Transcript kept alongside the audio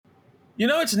You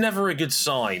know, it's never a good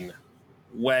sign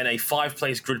when a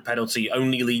 5-place grid penalty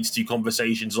only leads to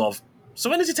conversations of, so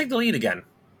when does he take the lead again?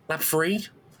 Lap 3?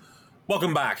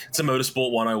 Welcome back to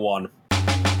Motorsport 101.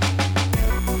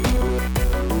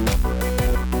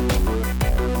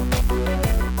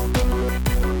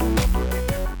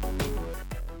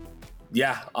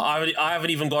 Yeah, I haven't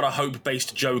even got a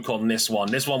hope-based joke on this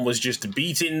one. This one was just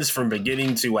beatings from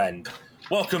beginning to end.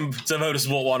 Welcome to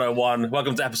Motorsport 101.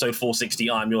 Welcome to episode 460.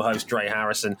 I'm your host, Dre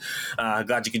Harrison.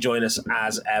 Glad you could join us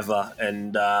as ever.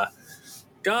 And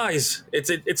guys,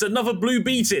 it's another blue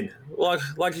beating.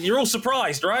 Like you're all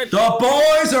surprised, right? The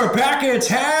boys are back in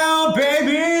town,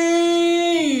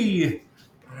 baby!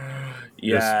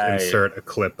 Yeah. Just insert a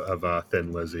clip of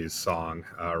Thin Lizzy's song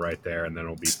right there, and then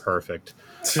it'll be perfect.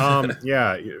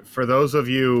 Yeah, for those of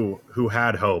you who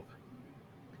had hope,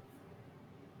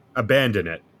 abandon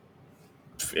it.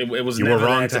 It was never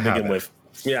there to begin with.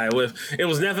 Yeah, it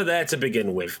was never there to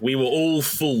begin with. We were all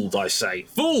fooled, I say.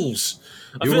 Fools!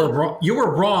 You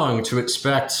were wrong to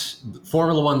expect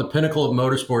Formula One, the pinnacle of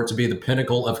motorsport, to be the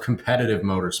pinnacle of competitive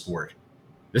motorsport.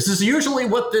 This is usually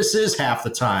what this is half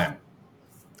the time.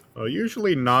 Well,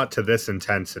 usually not to this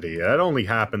intensity. That only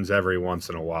happens every once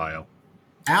in a while.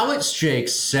 Alex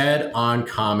Jakes said on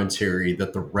commentary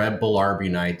that the Red Bull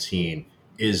RB19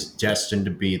 is destined to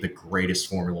be the greatest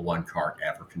Formula One car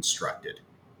ever constructed.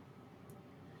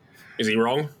 Is he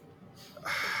wrong?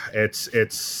 It's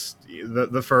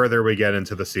the further we get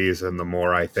into the season, the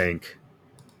more I think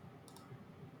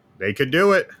they could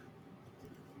do it.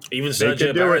 Even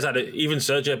Sergio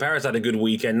Perez had a good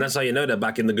weekend. That's how you know they're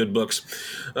back in the good books.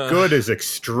 Good is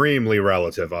extremely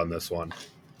relative on this one.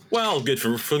 Well, good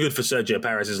for Sergio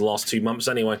Perez's last 2 months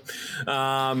anyway.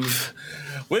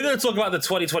 We're going to talk about the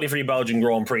 2023 Belgian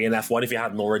Grand Prix in F1, if you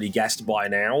hadn't already guessed by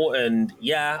now. And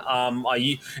yeah,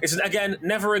 it's, again,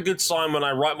 never a good sign when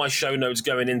I write my show notes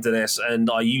going into this and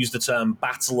I use the term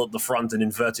battle at the front in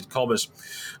inverted commas,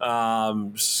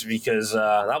 because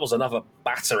that was another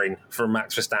battering from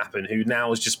Max Verstappen, who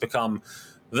now has just become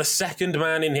the second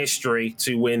man in history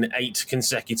to win 8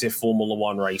 consecutive Formula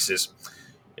One races.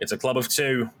 It's a club of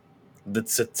 2.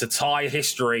 To tie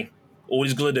history, all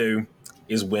he's going to do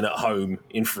is win at home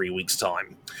in 3 weeks'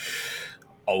 time.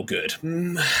 Oh, good.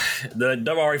 Don't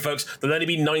worry, folks. There'll only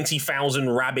be 90,000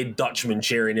 rabid Dutchmen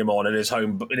cheering him on in his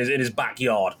home, in his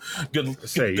backyard.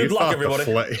 Good luck,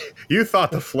 everybody. You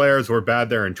thought the flares were bad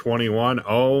there in 21?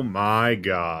 Oh my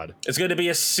God! It's going to be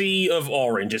a sea of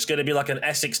orange. It's going to be like an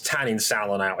Essex tanning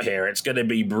salon out here. It's going to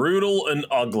be brutal and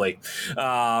ugly.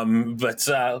 But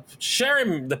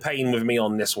sharing the pain with me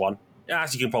on this one,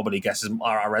 as you can probably guess, is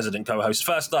our resident co-host.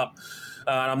 First up.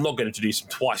 And I'm not going to introduce him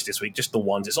twice this week, just the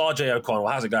once. It's RJ O'Connell.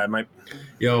 How's it going, mate?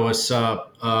 Yo, what's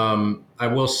up? I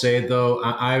will say, though,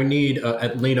 I need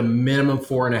at least a minimum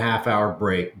 4.5 hour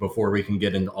break before we can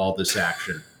get into all this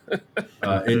action.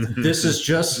 This is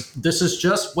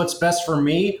just what's best for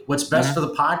me, what's best for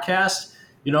the podcast.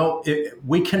 You know,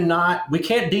 we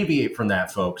can't deviate from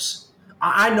that, folks.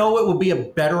 I know it would be a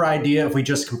better idea if we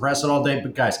just compress it all day,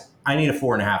 but guys, I need a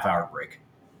 4.5 hour break.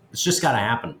 It's just got to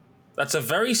happen. That's a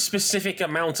very specific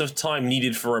amount of time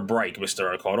needed for a break,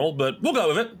 Mr. O'Connell, but we'll go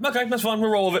with it. Okay, that's fine. We'll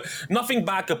roll with it. Nothing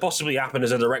bad could possibly happen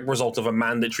as a direct result of a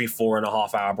mandatory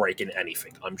 4.5 hour break in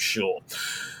anything, I'm sure.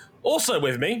 Also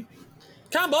with me,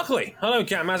 Cam Buckley. Hello,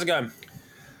 Cam. How's it going?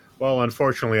 Well,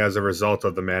 unfortunately, as a result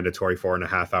of the mandatory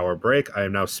 4.5 hour break, I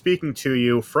am now speaking to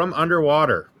you from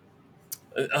underwater.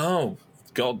 Oh,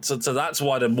 God, so that's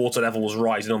why the water level was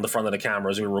rising on the front of the camera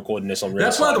as we were recording this on real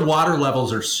That's time. why the water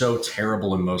levels are so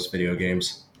terrible in most video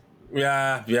games.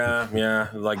 Yeah.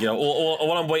 Like, you know,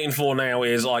 all I'm waiting for now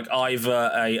is like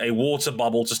either a water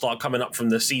bubble to start coming up from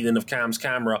the ceiling of Cam's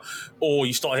camera, or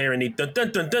you start hearing the dun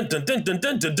dun dun dun dun dun dun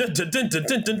dun dun dun dun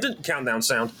dun dun dun countdown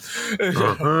sound. You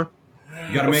got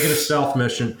to make it a stealth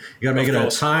mission. You got to make it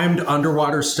a timed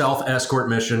underwater stealth escort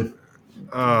mission.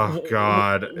 Oh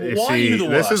God!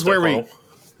 This is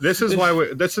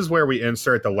where we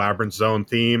insert the Labyrinth Zone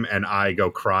theme, and I go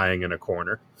crying in a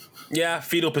corner. Yeah,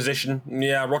 fetal position.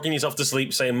 Yeah, rocking yourself to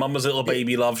sleep, saying "Mama's little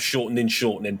baby love," shortening.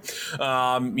 Isn't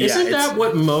that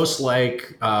what most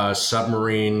like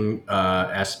submarine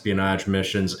espionage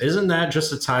missions? Isn't that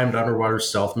just a timed underwater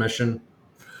stealth mission?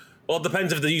 Well, it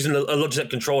depends if they're using a Logitech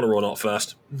controller or not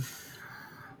first.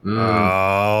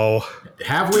 Oh.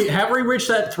 Have we reached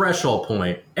that threshold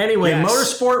point? Anyway,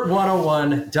 yes.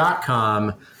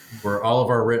 Motorsport101.com, where all of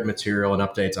our written material and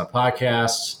updates on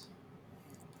podcasts.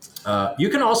 You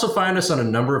can also find us on a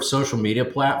number of social media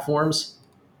platforms.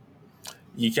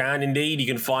 You can indeed. You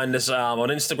can find us on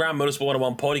Instagram,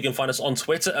 Motorsport101 Pod. You can find us on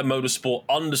Twitter at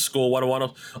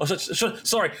Motorsport_101.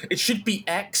 Sorry, it should be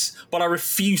X, but I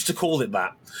refuse to call it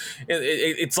that.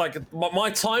 It's like my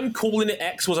time calling it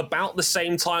X was about the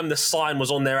same time the sign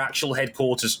was on their actual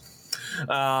headquarters.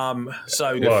 Look,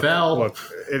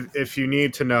 if you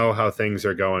need to know how things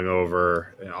are going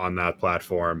over on that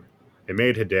platform, it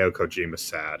made Hideo Kojima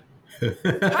sad.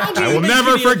 I will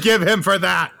never forgive him for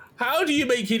that. How do you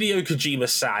make Hideo Kojima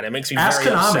sad? It makes me very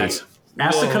upset.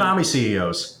 Ask the Konami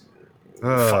CEOs.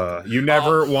 You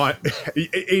never want...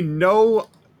 In no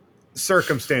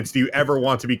circumstance do you ever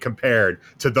want to be compared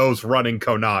to those running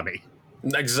Konami.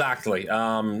 Exactly.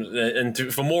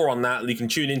 For more on that, you can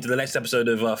tune into the next episode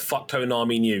of Fuck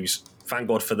Konami News. Thank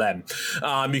God for them.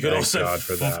 You can also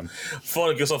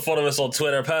follow us on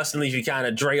Twitter personally if you can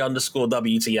at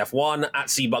Dre_WTF1, at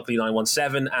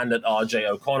CBuckley917, and at RJ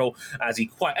O'Connell, as he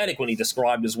quite eloquently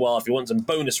described as well. If you want some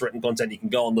bonus written content, you can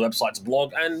go on the website's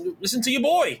blog and listen to your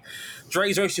boy.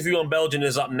 Dre's race review on Belgian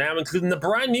is up now, including the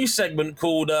brand new segment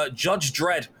called Judge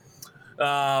Dredd.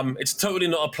 It's totally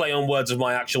not a play on words of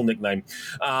my actual nickname,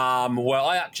 where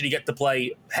I actually get to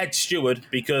play head steward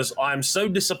because I'm so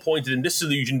disappointed and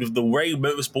disillusioned with the way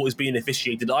motorsport is being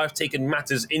officiated. I've taken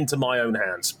matters into my own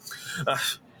hands.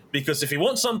 Because if you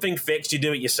want something fixed, you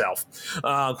do it yourself,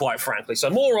 quite frankly. So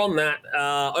more on that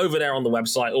over there on the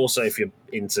website. Also, if you're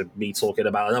into me talking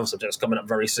about another subject that's coming up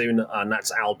very soon, and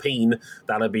that's Alpine,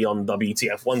 that'll be on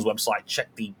WTF1's website.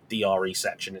 Check the DRE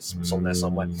section. It's on there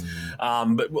somewhere.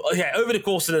 But yeah, over the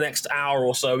course of the next hour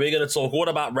or so, we're going to talk what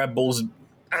about Red Bull's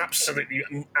absolutely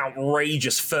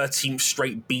outrageous 13th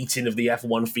straight beating of the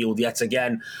F1 field yet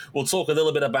again. We'll talk a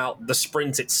little bit about the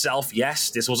sprint itself.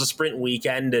 Yes, this was a sprint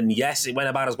weekend, and yes, it went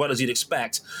about as well as you'd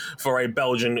expect for a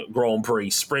Belgian Grand Prix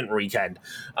sprint weekend.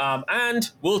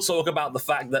 And we'll talk about the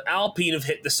fact that Alpine have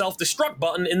hit the self-destruct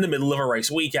button in the middle of a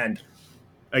race weekend.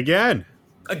 Again?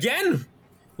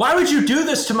 Why would you do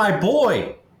this to my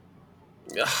boy?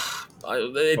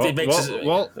 It makes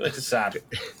it sad.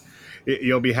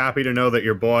 You'll be happy to know that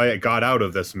your boy got out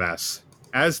of this mess,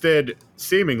 as did,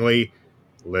 seemingly,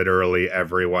 literally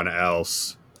everyone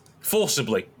else.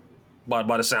 Forcibly, by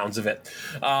the sounds of it.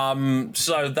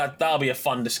 So that'll be a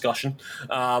fun discussion.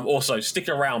 Also, stick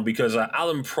around because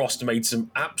Alan Prost made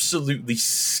some absolutely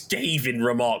scathing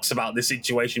remarks about this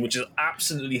situation, which is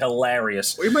absolutely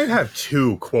hilarious. We might have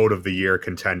 2 quote of the year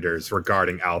contenders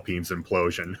regarding Alpine's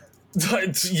implosion.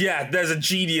 Yeah, there's a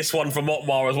genius one from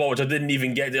Otmar as well, which I didn't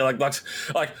even get. Like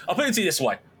I'll put it to you this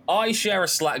way. I share a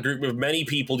Slack group with many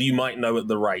people you might know at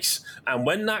the race. And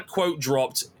when that quote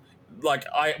dropped,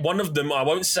 one of them, I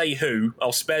won't say who,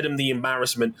 I'll spare them the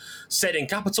embarrassment, said in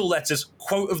capital letters,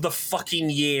 quote of the fucking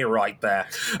year right there.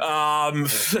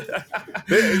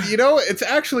 It's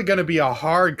actually going to be a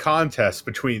hard contest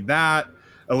between that,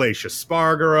 Alicia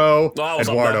Spargaro,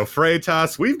 Eduardo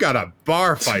Freitas. We've got a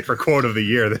bar fight for quote of the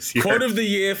year this year. Quote of the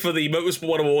year for the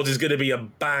Motorsport Awards is going to be a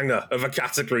banger of a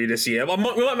category this year. We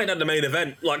might make that the main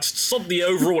event. Like, sod the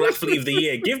overall athlete of the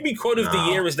year. Give me quote of the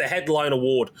year as the headline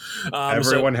award.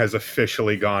 Everyone has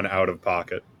officially gone out of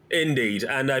pocket. Indeed,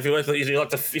 and if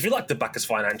you'd like to back us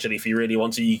financially, if you really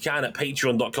want to, you can at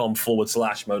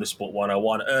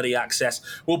patreon.com/motorsport101. Early access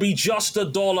will be just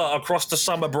 $1 across the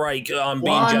summer break. I'm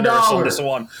being generous on this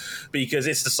one because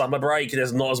it's the summer break.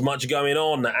 There's not as much going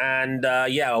on, and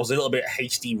I was a little bit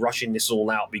hasty rushing this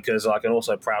all out because I can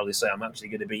also proudly say I'm actually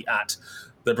going to be at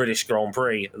the British Grand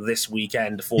Prix this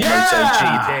weekend for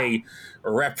MotoGP,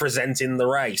 representing the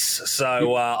race.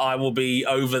 So I will be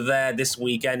over there this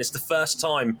weekend. It's the first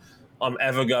time I'm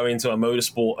ever going to a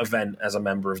motorsport event as a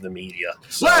member of the media.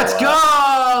 So, let's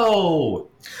go!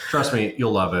 Trust me,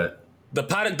 you'll love it. The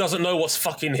paddock doesn't know what's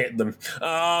fucking hit them.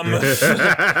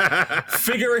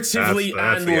 Figuratively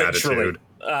and literally.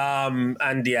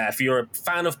 If you're a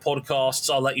fan of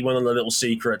podcasts, I'll let you in on a little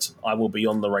secret. I will be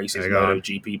on the Races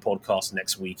MotoGP podcast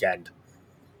next weekend.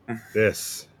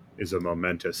 This is a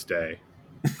momentous day.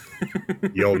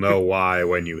 You'll know why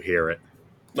when you hear it.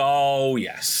 Oh,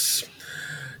 yes.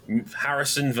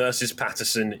 Harrison versus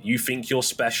Patterson. You think you're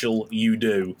special, you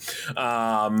do.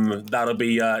 That'll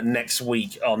be next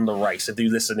week on the race. So do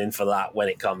listen in for that when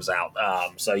it comes out.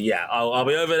 I'll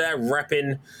be over there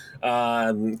repping.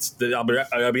 I'll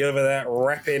be over there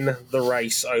repping the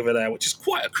race over there, which is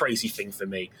quite a crazy thing for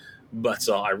me. But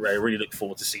I really look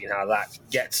forward to seeing how that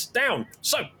gets down.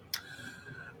 So,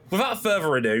 without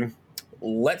further ado,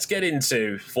 let's get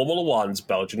into Formula One's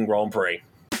Belgian Grand Prix.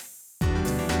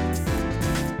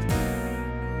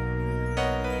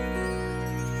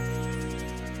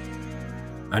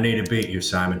 I need to beat you,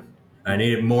 Simon. I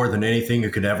need it more than anything you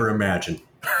could ever imagine.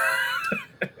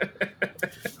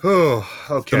 Oh,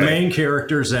 okay. The main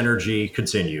character's energy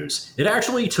continues. It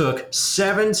actually took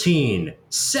 17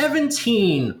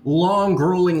 long,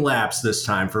 grueling laps this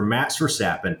time for Max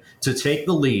Verstappen to take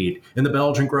the lead in the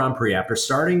Belgian Grand Prix after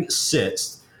starting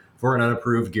 6th for an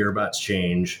unapproved gearbox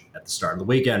change at the start of the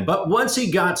weekend. But once he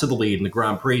got to the lead in the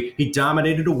Grand Prix, he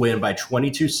dominated a win by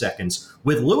 22 seconds,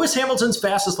 with Lewis Hamilton's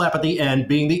fastest lap at the end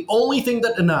being the only thing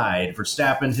that denied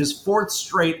Verstappen his 4th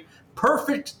straight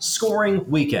perfect scoring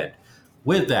weekend.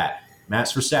 With that,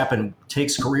 Max Verstappen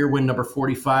takes career win number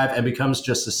 45 and becomes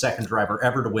just the 2nd driver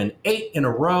ever to win 8 in a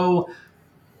row.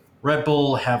 Red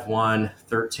Bull have won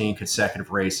 13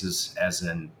 consecutive races as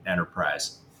an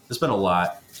enterprise. It's been a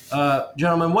lot.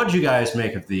 Gentlemen, what did you guys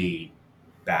make of the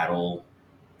battle,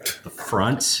 the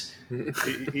front?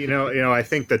 I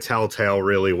think the telltale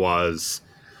really was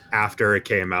after it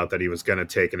came out that he was going to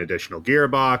take an additional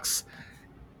gearbox,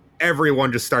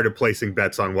 everyone just started placing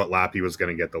bets on what lap he was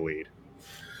going to get the lead.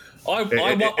 I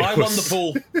won the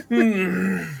pool.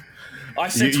 I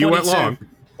said 22. You went long.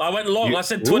 I went long. I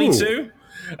said 22,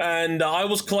 and I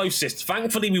was closest.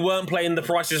 Thankfully, we weren't playing the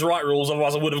Price is Right rules,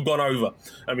 otherwise I would have gone over.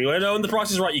 I mean, when the Price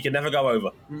is Right, you can never go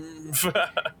over.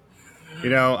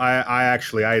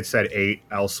 I had said 8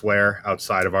 elsewhere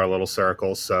outside of our little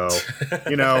circle. So,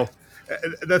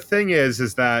 the thing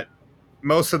is that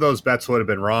most of those bets would have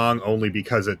been wrong only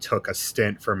because it took a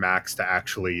stint for Max to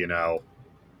actually,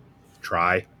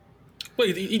 try. Well,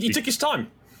 he took his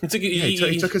time. He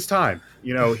took his time.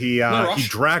 He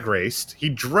drag raced. He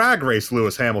drag raced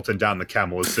Lewis Hamilton down the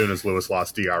Kemmel as soon as Lewis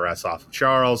lost DRS off of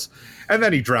Charles, and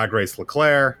then he drag raced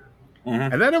Leclerc.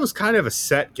 Mm-hmm. And then it was kind of a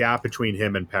set gap between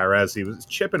him and Perez. He was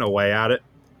chipping away at it.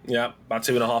 Yeah, about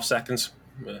 2.5 seconds.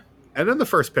 Yeah. And then the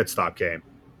first pit stop came.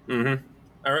 Mm-hmm.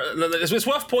 It's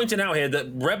worth pointing out here that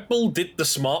Red Bull did the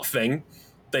smart thing.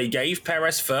 They gave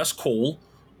Perez first call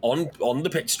on the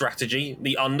pit strategy.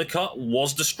 The undercut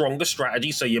was the stronger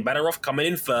strategy, so you're better off coming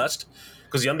in first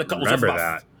because the undercut was Remember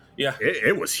that. Yeah,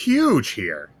 it was huge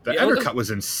here. The undercut was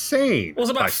insane. It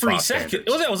was about 3 seconds.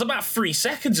 It was about 3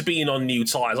 seconds being on new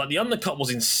tyres. Like the undercut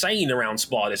was insane around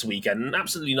Spa this weekend.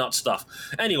 Absolutely nuts stuff.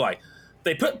 Anyway,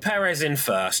 they put Perez in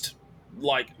first.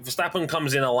 Like Verstappen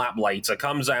comes in a lap later,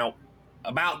 comes out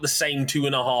about the same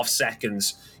 2.5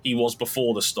 seconds he was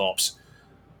before the stops.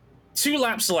 2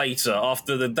 laps later,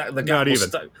 after the gap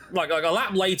was like a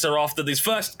lap later after this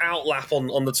first out lap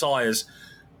on the tyres,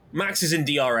 Max is in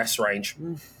DRS range.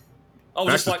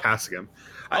 Max was passing him.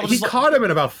 He caught him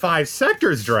in about 5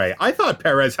 sectors, Dre. I thought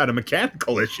Perez had a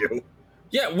mechanical issue.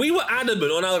 Yeah, we were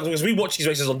adamant on Alex because we watch these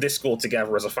races on Discord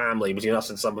together as a family between us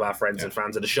and some of our friends and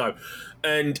fans of the show.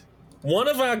 And one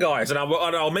of our guys, and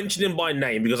I'll mention him by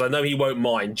name because I know he won't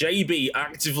mind, JB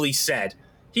actively said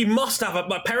he must have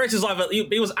but Perez is either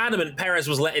he was adamant Perez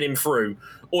was letting him through,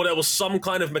 or there was some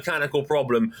kind of mechanical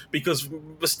problem because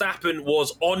Verstappen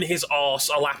was on his arse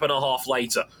a lap and a half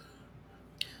later.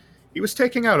 He was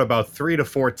taking out about 3 to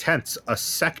 4 tenths a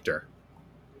sector.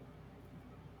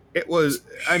 It was,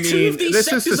 I mean,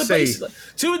 this is to say...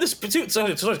 Two of the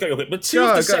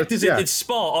sectors in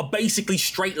Spa are basically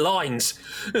straight lines.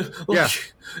 Yeah.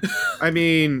 I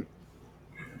mean,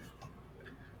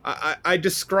 I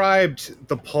described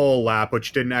the pole lap,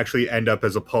 which didn't actually end up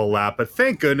as a pole lap, but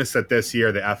thank goodness that this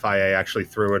year the FIA actually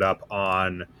threw it up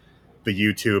on the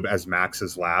YouTube as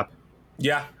Max's lap.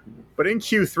 Yeah. But in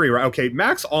Q3, right? Okay,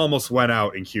 Max almost went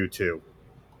out in Q2.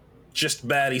 Just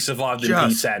barely survived in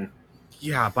P10.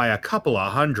 Yeah, by a couple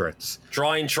of hundredths.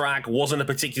 Drying track, wasn't a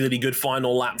particularly good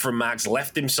final lap from Max,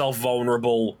 left himself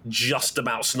vulnerable, just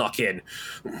about snuck in.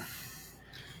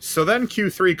 So then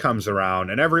Q3 comes around,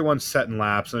 and everyone's setting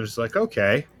laps, and it's like,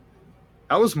 okay,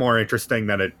 that was more interesting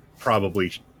than it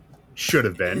probably should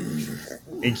have been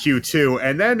in Q2.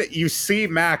 And then you see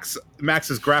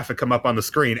Max's graphic come up on the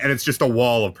screen, and it's just a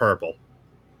wall of purple.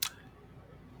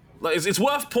 It's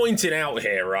worth pointing out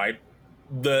here, right,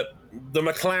 that the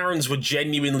McLarens were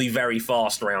genuinely very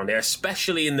fast around here,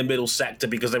 especially in the middle sector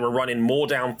because they were running more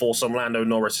downforce on Lando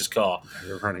Norris's car.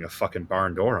 They were running a fucking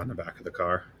barn door on the back of the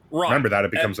car. Right. Remember that,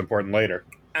 it becomes important later.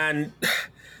 And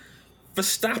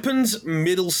Verstappen's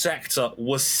middle sector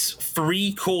was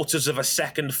 3/4 of a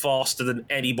second faster than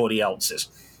anybody else's.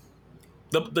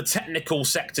 The technical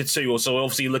sector too, so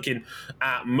obviously looking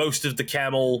at most of the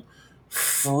Kemmel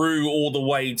through all the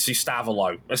way to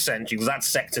Stavelot, essentially, because that's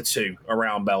sector 2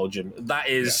 around Belgium. That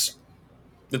is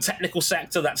the technical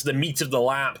sector, that's the meat of the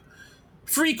lap.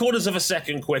 3/4 of a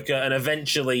second quicker, and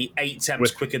eventually 8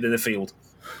 tenths quicker than the field.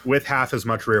 With half as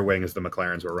much rear wing as the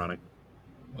McLarens were running.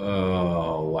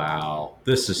 Oh, wow.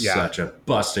 This is such a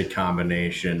busted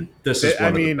combination. This is one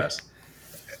of the best.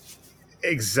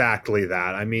 Exactly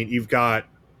that. I mean, you've got...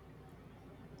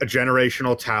 a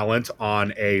generational talent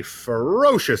on a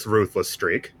ferocious, ruthless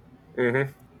streak,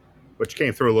 which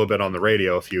came through a little bit on the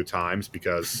radio a few times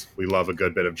because we love a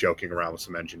good bit of joking around with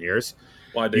some engineers.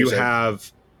 You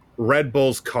have Red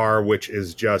Bull's car, which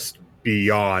is just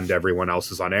beyond everyone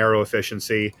else's on aero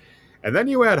efficiency. And then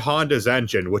you had Honda's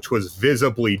engine, which was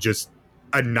visibly just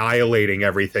annihilating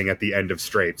everything at the end of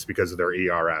straights because of their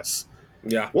ERS.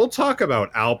 Yeah. We'll talk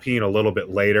about Alpine a little bit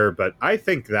later, but I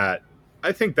think that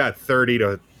 30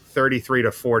 to 33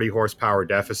 to 40 horsepower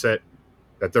deficit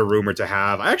that they're rumored to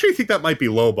have, I actually think that might be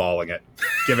lowballing it,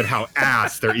 given how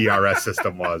ass their ERS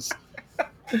system was.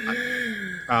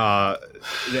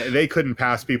 They couldn't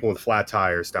pass people with flat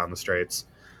tires down the straights.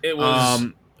 It was.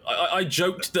 I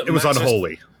joked that it was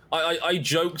unholy. I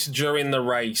joked during the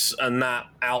race and that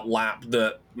outlap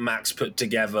that Max put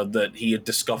together that he had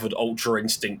discovered Ultra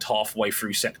Instinct halfway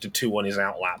through Sector 2 on his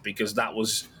outlap, because that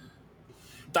was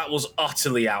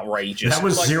utterly outrageous. That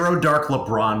was Zero Dark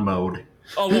LeBron mode.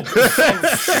 Oh, well,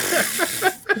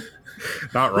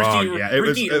 not wrong. Yeah, it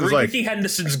was like Ricky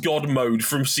Henderson's God mode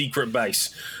from Secret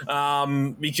Base,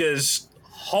 because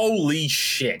holy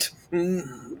shit,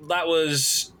 that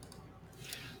was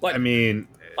like. I mean,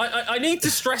 I need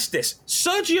to stress this: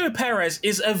 Sergio Perez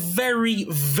is a very,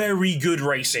 very good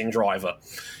racing driver.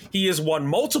 He has won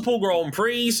multiple Grand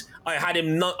Prix. I had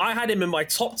him in my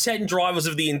top 10 drivers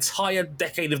of the entire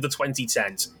decade of the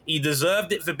 2010s. He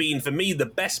deserved it for being, for me, the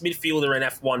best midfielder in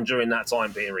F1 during that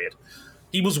time period.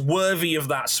 He was worthy of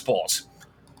that spot.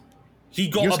 He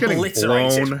got obliterated.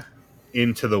 Getting blown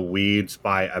into the weeds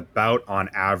by about, on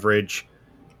average,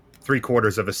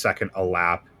 3/4 of a second a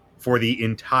lap for the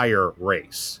entire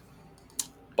race.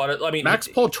 But I mean, Max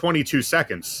pulled 22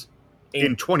 seconds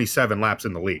in 27 laps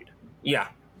in the lead. Yeah.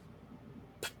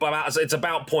 But it's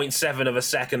about 0.7 of a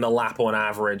second a lap on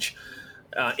average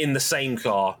in the same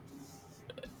car.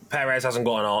 Perez hasn't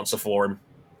got an answer for him.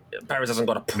 Perez hasn't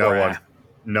got a prayer.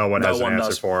 No one has an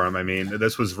answer for him. I mean,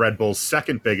 this was Red Bull's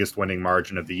second biggest winning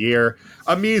margin of the year,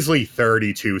 a measly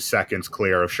 32 seconds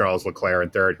clear of Charles Leclerc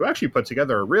in third, who actually put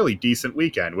together a really decent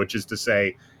weekend, which is to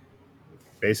say,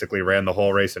 basically ran the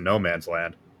whole race in no man's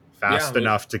land. Fast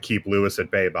enough to keep Lewis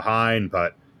at bay behind,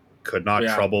 but could not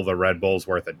trouble the Red Bulls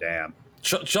worth a damn.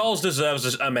 Charles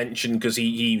deserves a mention because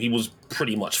he was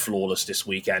pretty much flawless this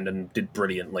weekend and did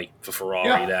brilliantly for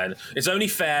Ferrari. Then it's only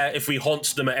fair if we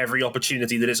haunt them at every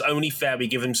opportunity that it's only fair we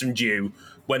give them some due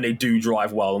when they do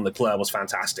drive well, and Leclerc was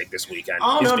fantastic this weekend.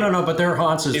 Oh, no, but their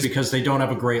haunts is because they don't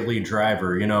have a great lead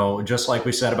driver, you know, just like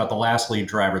we said about the last lead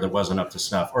driver that wasn't up to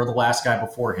snuff, or the last guy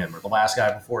before him, or the last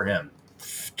guy before him.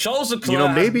 Charles Leclerc, you know,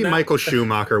 maybe Michael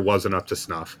Schumacher wasn't up to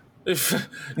snuff.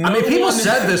 People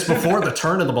said this before the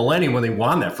turn of the millennium when they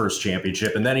won that first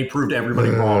championship, and then he proved everybody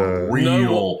wrong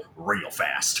real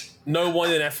fast. No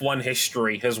one in F1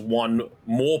 history has won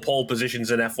more pole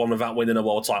positions in F1 without winning a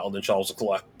world title than Charles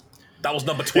Leclerc. That was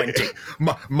number 20.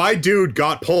 My dude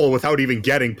got pole without even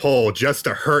getting pole, just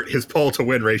to hurt his pole to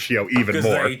win ratio even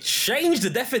more. Because they changed the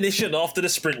definition after the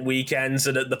sprint weekend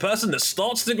so that the person that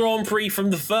starts the Grand Prix from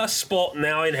the first spot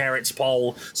now inherits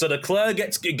pole. So Leclerc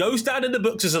goes down in the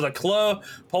books as a Leclerc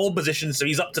pole position, so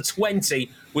he's up to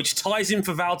 20, which ties him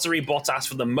for Valtteri Bottas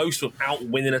for the most without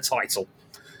winning a title.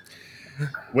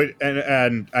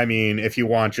 And I mean, if you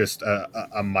want just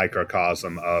a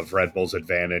microcosm of Red Bull's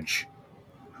advantage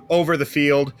over the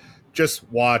field, just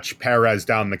watch Perez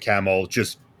down the Camel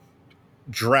just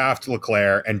draft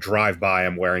Leclerc and drive by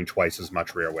him wearing twice as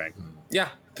much rear wing. Yeah,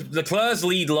 Leclerc's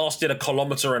lead lasted 1.5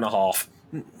 kilometers.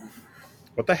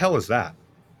 What the hell is that?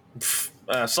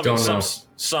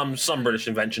 Some British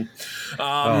invention.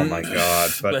 Oh my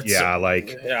god! But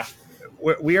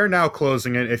we are now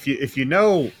closing in. If you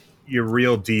know your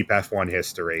real deep F1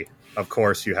 history, of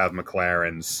course you have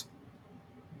McLaren's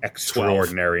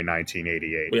extraordinary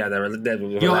 1988. Yeah, they're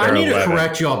I need to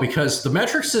correct y'all because the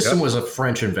metric system was a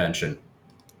French invention.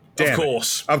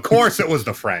 Of course it was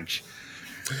the French.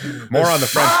 More on the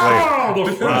French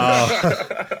later.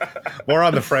 More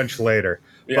on the French later.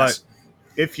 Yes. But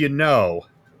if you know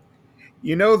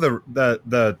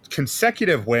the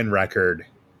consecutive win record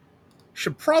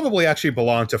should probably actually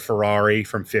belong to Ferrari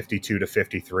from 52 to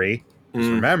 53. Because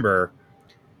remember,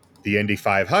 the Indy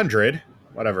 500,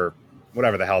 whatever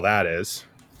the hell that is.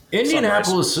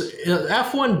 Indianapolis,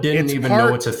 F1 didn't even know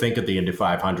what to think of the Indy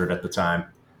 500 at the time.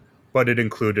 But it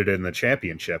included in the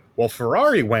championship. Well,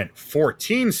 Ferrari went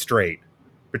 14 straight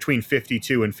between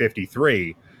 52 and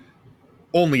 53,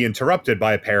 only interrupted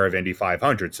by a pair of Indy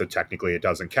 500, so technically it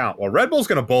doesn't count. Well, Red Bull's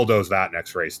going to bulldoze that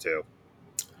next race too.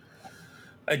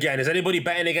 Again, is anybody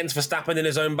betting against Verstappen in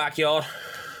his own backyard?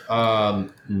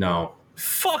 No.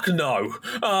 Fuck no.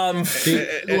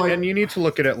 And you need to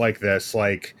look at it like this.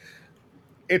 Like,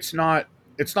 it's not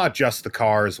just the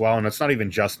car as well, and it's not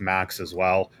even just Max as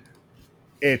well.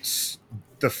 It's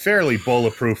the fairly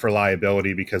bulletproof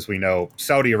reliability, because we know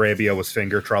Saudi Arabia was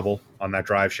finger trouble on that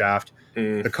drive shaft.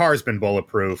 The car's been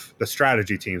bulletproof. The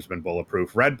strategy team's been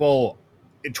bulletproof. Red Bull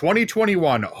in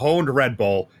 2021 honed Red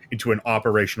Bull into an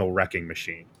operational wrecking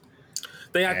machine.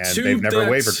 They've never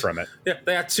wavered from it. Yeah,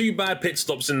 they had 2 bad pit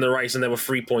stops in the race, and they were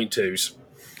 3.2s.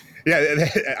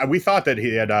 Yeah, we thought that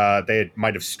they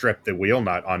might have stripped the wheel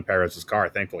nut on Perez's car.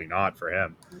 Thankfully, not for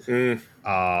him.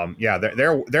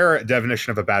 Their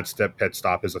definition of a bad pit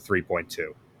stop is a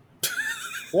 3.2.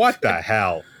 What the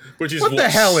hell? What the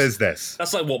hell is this?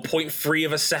 That's like, what, 0.3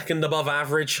 of a second above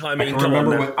average? I mean,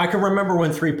 I can remember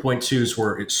when 3.2s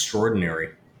were extraordinary.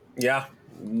 Yeah.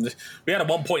 We had a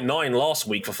 1.9 last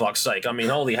week, for fuck's sake. I mean,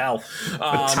 holy hell.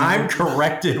 Time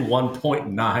corrected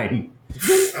 1.9.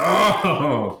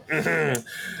 Oh.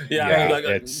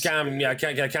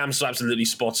 Cam's absolutely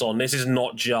spot on. This is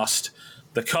not just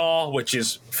the car, which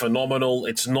is phenomenal.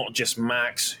 It's not just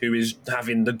Max, who is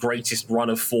having the greatest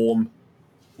run of form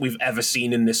we've ever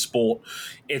seen in this sport.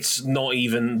 It's not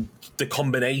even the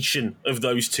combination of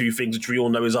those two things, which we all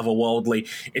know is otherworldly.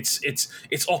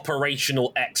 It's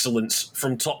operational excellence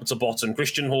from top to bottom.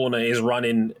 Christian Horner is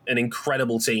running an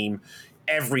incredible team.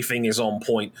 Everything is on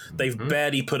point. They've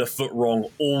barely put a foot wrong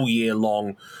all year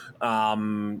long.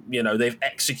 They've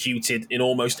executed in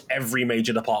almost every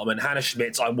major department. Hannah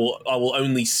Schmitz, I will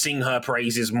only sing her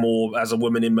praises more as a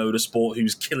woman in motorsport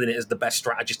who's killing it as the best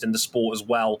strategist in the sport as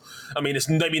well. I mean, it's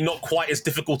maybe not quite as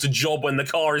difficult a job when the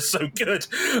car is so good,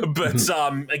 but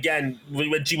again,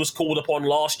 when she was called upon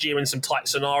last year in some tight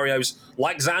scenarios,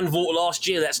 like Zandvoort last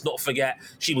year, let's not forget,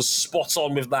 she was spot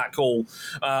on with that call.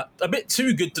 A bit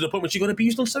too good to the point when she got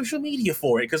abused on social media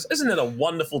for it, because isn't it a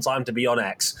wonderful time to be on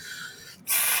X?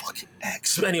 Fucking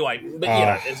X. Anyway,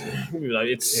 but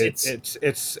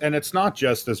it's not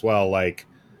just as well. Like,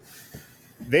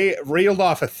 they reeled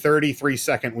off a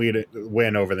 33-second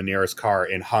win over the nearest car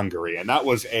in Hungary, and that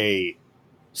was a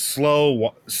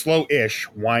slow-ish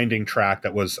winding track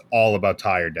that was all about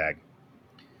tire deg.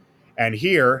 And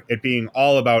here, it being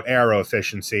all about aero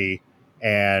efficiency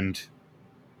and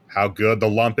how good the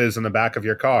lump is in the back of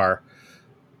your car,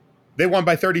 they won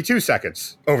by 32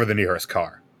 seconds over the nearest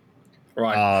car.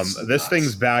 Right. This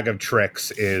thing's bag of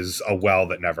tricks is a well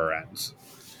that never ends.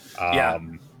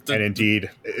 And indeed,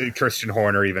 Christian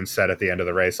Horner even said at the end of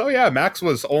the race, "Oh yeah, Max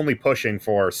was only pushing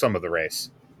for some of the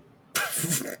race."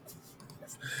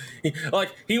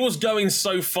 He was going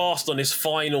so fast on his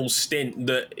final stint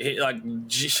that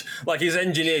his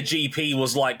engineer GP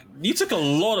was like, "You took a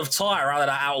lot of tire out of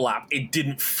that outlap. It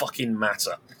didn't fucking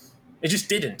matter. It just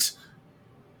didn't."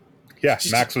 Yeah,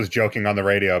 Max was joking on the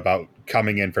radio about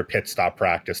coming in for pit stop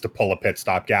practice to pull a pit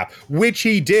stop gap, which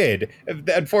he did.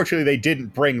 Unfortunately, they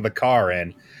didn't bring the car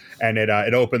in, and it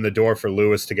opened the door for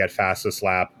Lewis to get fastest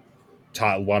lap,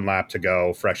 1 lap to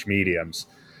go, fresh mediums.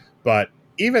 But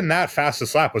even that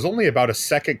fastest lap was only about a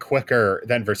second quicker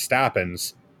than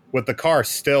Verstappen's, with the car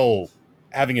still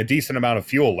having a decent amount of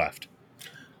fuel left.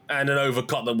 And an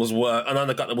undercut that was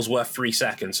worth 3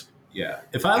 seconds. Yeah.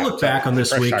 If I look back on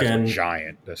this weekend,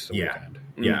 giant this weekend.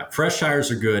 Yeah, fresh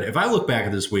tires are good. If I look back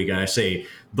at this weekend, I say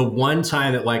the one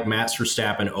time that Max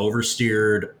Verstappen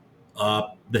oversteered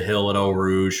up the hill at Eau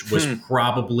Rouge was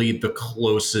probably the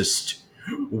closest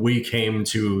we came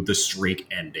to the streak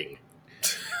ending.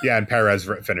 Yeah, and Perez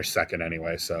finished second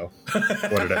anyway, so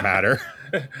what did it matter?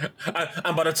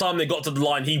 And by the time they got to the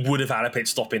line, he would have had a pit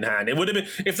stop in hand. It would have been,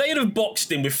 if they had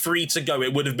boxed him with 3 to go,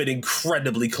 it would have been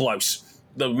incredibly close.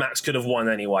 The Max could have won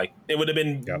anyway. It would have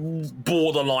been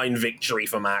borderline victory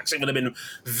for Max. It would have been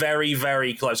very,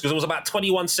 very close, because it was about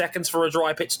 21 seconds for a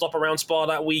dry pit stop around Spa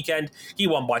that weekend. He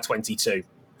won by 22.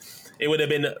 It would have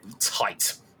been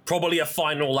tight. Probably a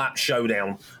final lap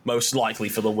showdown, most likely,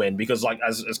 for the win, because, like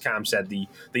as Cam said,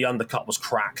 the undercut was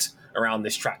cracked around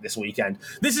this track this weekend.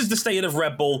 This is the state of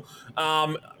Red Bull.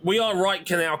 We are right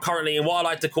now currently in what I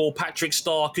like to call Patrick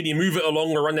Star, could you move it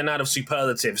along, we're running out of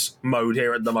superlatives mode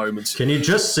here at the moment. Can you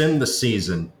just sim the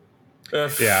season?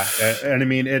 Yeah, and I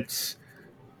mean,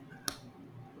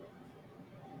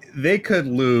 they could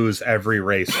lose every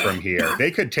race from here. They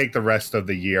could take the rest of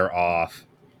the year off,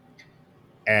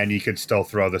 and you could still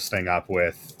throw this thing up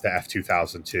with the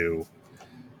F2002,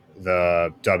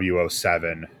 the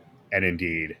W07, and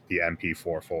indeed the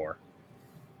MP44.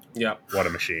 Yeah. What a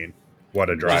machine. What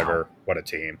a driver. What a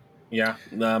team. Yeah.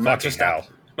 Max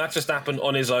Verstappen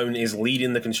on his own is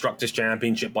leading the Constructors'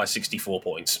 Championship by 64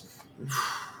 points.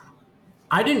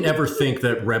 I didn't ever think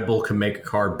that Red Bull could make a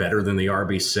car better than the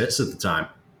RB6 at the time.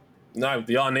 No,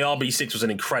 the RB6 was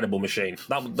an incredible machine.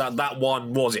 That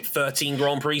one, was it 13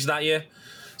 Grand Prix that year?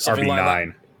 Something RB9. like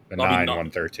that. The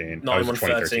 9-113. That was a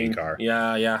 2013 car.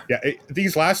 Yeah.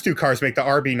 These last two cars make the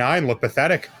RB9 look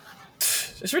pathetic.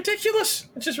 It's ridiculous.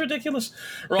 It's just ridiculous.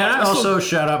 Right, Can I also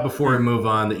shout out before we move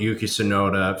on that Yuki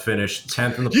Tsunoda finished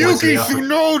 10th in the points. Yuki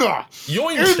Tsunoda!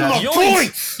 Yoinks!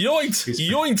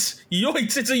 Yoinks!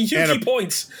 Yoinks! It's a Yuki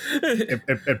point.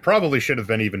 It probably should have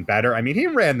been even better. I mean, he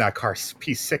ran that car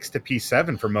P6 to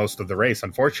P7 for most of the race.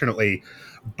 Unfortunately,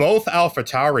 both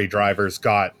AlphaTauri drivers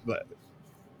got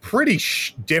pretty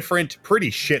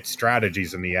shit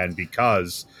strategies in the end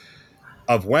because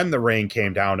of when the rain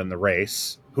came down in the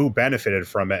race, who benefited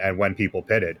from it, and when people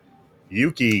pitted.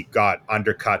 Yuki got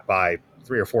undercut by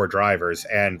 3 or 4 drivers,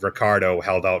 and Ricciardo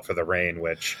held out for the rain,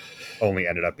 which only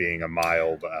ended up being a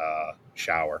mild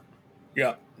shower.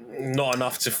 Yeah, not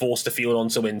enough to force the field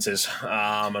onto Winters,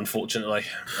 unfortunately.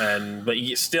 But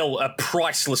still a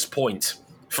priceless point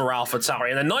for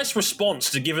AlphaTauri, and a nice response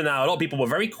to given that a lot of people were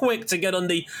very quick to get on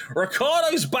the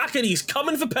Ricciardo's back and he's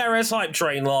coming for Perez hype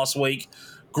train last week.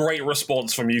 Great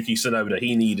response from Yuki Tsunoda.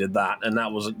 He needed that, and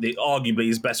that was arguably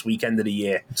his best weekend of the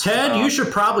year. Ted, you should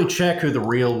probably check who the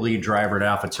real lead driver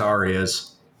at AlphaTauri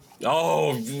is.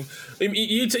 Oh,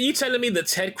 you telling me that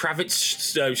Ted Kravitz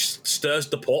stirs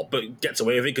the pot but gets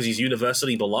away with it because he's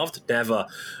universally beloved? Never.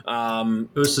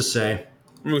 Who's to say?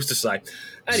 Who's to say?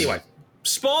 Anyway,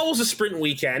 Spa was a sprint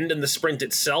weekend, and the sprint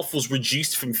itself was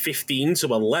reduced from 15 to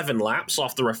 11 laps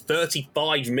after a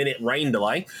 35-minute rain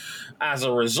delay. As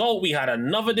a result, we had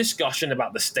another discussion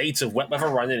about the state of wet weather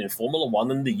running in Formula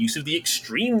One and the use of the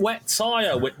extreme wet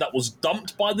tyre that was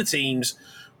dumped by the teams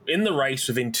in the race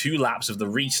within 2 laps of the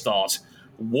restart.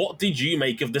 What did you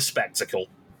make of the spectacle?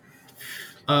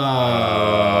 That's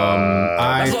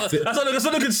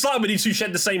not a good sign when you two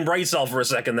shed the same brain cell for a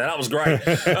second there. That was great.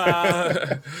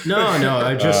 No,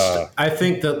 I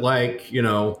think that,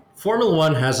 Formula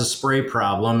One has a spray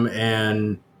problem,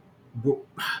 and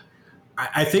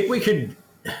I think we could.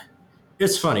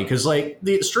 It's funny because,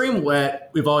 the extreme wet,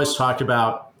 we've always talked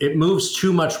about, it moves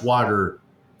too much water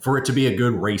for it to be a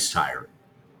good race tire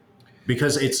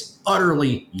because it's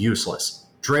utterly useless.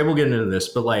 Dre will get into this,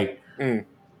 but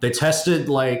they tested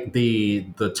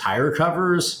the tire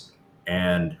covers,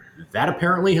 and that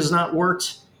apparently has not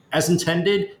worked as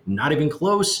intended, not even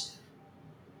close.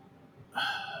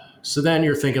 So then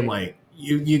you're thinking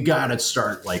you got to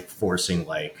start forcing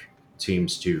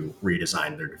teams to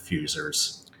redesign their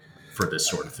diffusers for this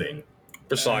sort of thing.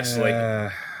 Precisely.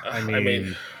 I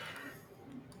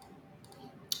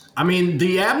mean,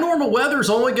 the abnormal weather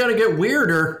is only going to get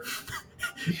weirder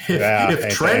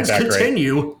if trends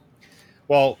continue. Great.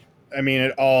 Well, I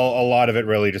mean, a lot of it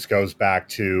really just goes back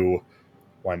to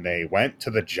when they went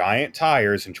to the giant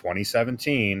tires in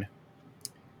 2017,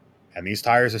 and these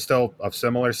tires are still of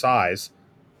similar size.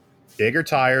 Bigger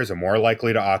tires are more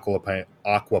likely to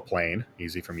aquaplane,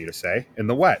 easy for me to say, in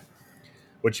the wet,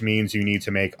 which means you need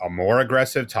to make a more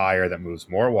aggressive tire that moves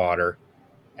more water,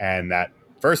 and that,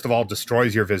 first of all,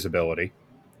 destroys your visibility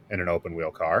in an open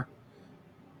wheel car.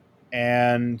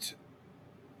 And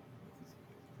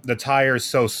the tire is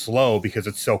so slow because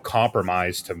it's so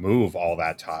compromised to move all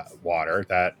that water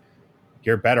that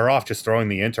you're better off just throwing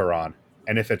the inter on.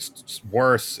 And if it's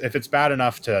worse, if it's bad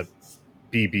enough to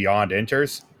be beyond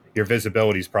inters, your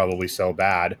visibility is probably so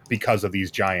bad because of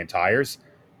these giant tires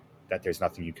that there's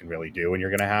nothing you can really do, and you're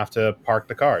going to have to park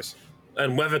the cars.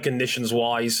 And weather conditions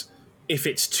wise, if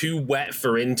it's too wet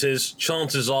for inters,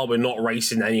 chances are we're not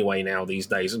racing anyway now these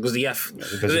days because the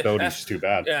visibility is too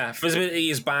bad. Yeah, visibility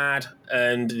is bad,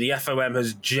 and the FOM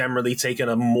has generally taken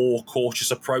a more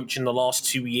cautious approach in the last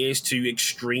 2 years to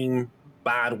extreme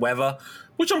bad weather,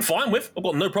 which I'm fine with. I've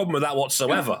got no problem with that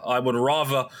whatsoever. Yeah. I would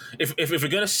rather, if we're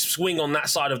going to swing on that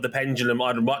side of the pendulum,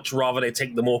 I'd much rather they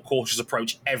take the more cautious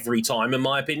approach every time, in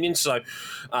my opinion. So,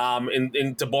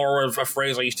 to borrow a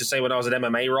phrase I used to say when I was an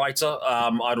MMA writer,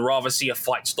 I'd rather see a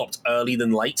fight stopped early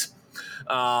than late.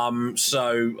 And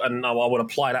I would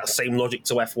apply that same logic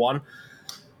to F1.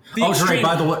 Dre,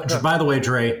 by the way,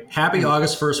 Dre, happy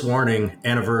August 1st warning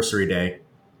anniversary day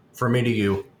from me to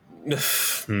you.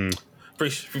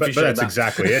 But that's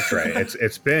exactly it, Trey.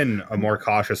 It's been a more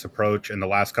cautious approach in the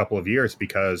last couple of years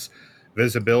because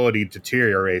visibility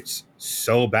deteriorates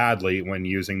so badly when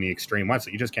using the extreme wets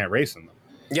that you just can't race in them.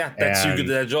 Yeah, that's too good at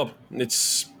their job.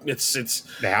 It's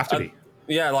they have to be.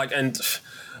 Yeah, and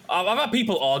I've had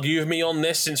people argue with me on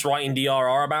this since writing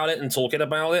DRR about it and talking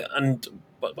about it,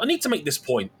 but I need to make this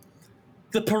point.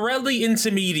 The Pirelli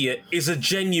Intermediate is a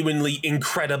genuinely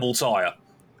incredible tire.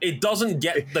 It doesn't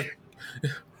get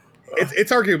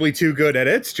It's arguably too good at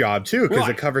its job too, because Right.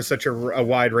 it covers such a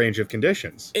wide range of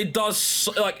conditions. It does,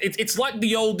 like, it's like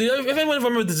the old, if anyone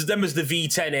remembers them as the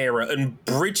V10 era and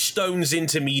Bridgestone's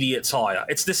intermediate tyre,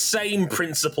 it's the same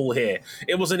principle here.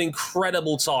 It was an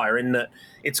incredible tyre in that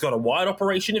it's got a wide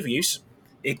operation of use.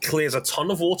 It clears a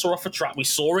ton of water off a track. We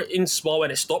saw it in Spa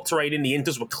when it stopped raining. The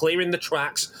Inters were clearing the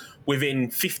tracks within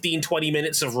 15, 20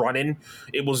 minutes of running.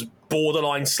 It was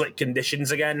borderline slick conditions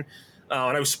again.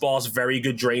 I know Spa's very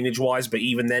good drainage-wise, but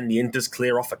even then, the Inters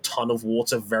clear off a ton of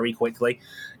water very quickly.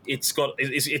 It's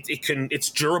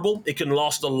durable. It can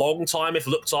last a long time if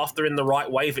looked after in the right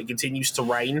way. If it continues to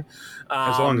rain,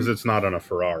 As long as it's not on a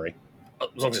Ferrari. As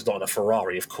long as it's not on a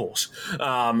Ferrari, of course.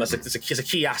 It's a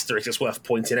key asterisk that's worth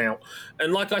pointing out.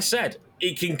 And like I said,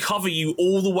 it can cover you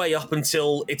all the way up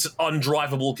until it's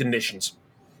undrivable conditions.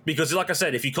 Because, like I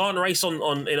said, if you can't race on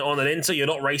an Inter, you're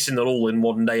not racing at all in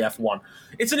modern-day F1.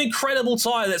 It's an incredible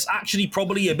tyre that's actually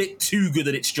probably a bit too good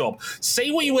at its job.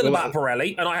 Say what you will about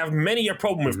Pirelli, and I have many a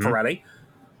problem with Pirelli.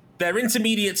 Their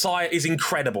intermediate tyre is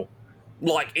incredible.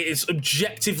 Like, it is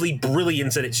objectively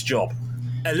brilliant at its job.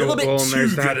 A little bit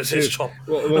too good at its job.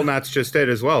 Well, that's just it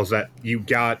as well, is that you've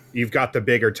got the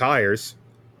bigger tires,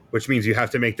 which means you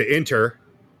have to make the Inter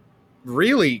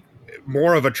really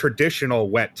more of a traditional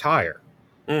wet tire.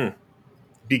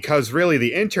 Because really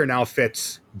the Inter now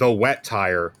fits the wet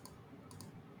tire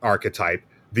archetype.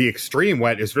 The extreme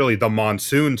wet is really the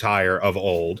monsoon tire of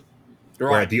old,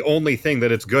 where the only thing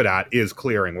that it's good at is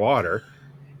clearing water.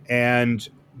 And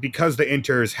because the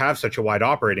Inters have such a wide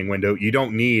operating window, you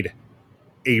don't need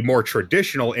a more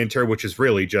traditional Inter, which is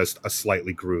really just a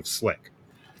slightly grooved slick.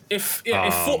 If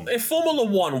Formula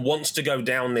One wants to go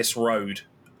down this road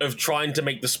of trying to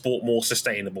make the sport more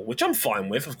sustainable, which I'm fine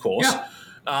with, of course,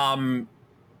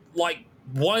 why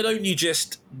don't you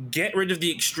just get rid of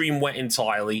the extreme wet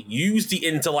entirely, use the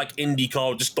Inter like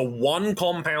IndyCar, just the one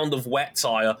compound of wet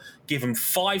tyre, give them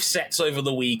 5 sets over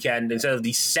the weekend instead of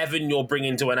the 7 you're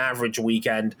bringing to an average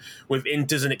weekend with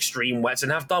Inters and extreme wets,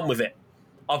 and have done with it.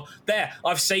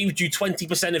 I've saved you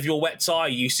 20% of your wet tyre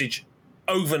usage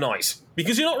overnight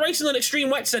because you're not racing on extreme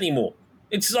wets anymore.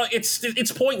 It's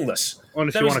pointless. Well,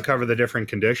 if you want to cover the different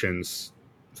conditions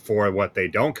for what they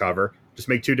don't cover, just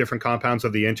make 2 different compounds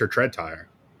of the Inter tread tire.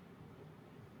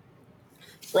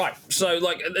 Right. So,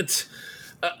 it's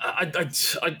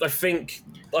I think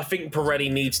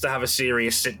Pirelli needs to have a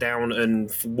serious sit down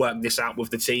and work this out with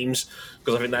the teams,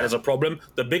 because I think that is a problem.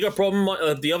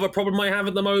 The other problem I have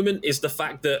at the moment is the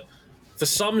fact that for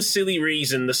some silly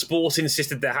reason, the sport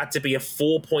insisted there had to be a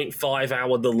 4.5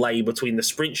 hour delay between the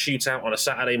sprint shootout on a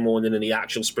Saturday morning and the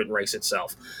actual sprint race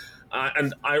itself.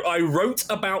 And I wrote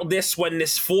about this when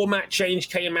this format change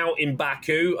came out in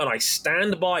Baku, and I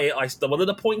stand by it. One of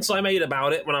the points I made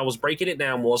about it when I was breaking it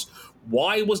down was,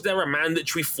 why was there a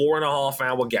mandatory 4.5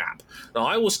 hour gap? Now,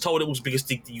 I was told it was because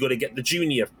you got to get the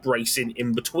junior racing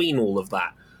in between all of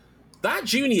that. That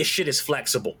junior shit is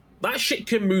flexible. That shit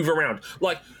can move around.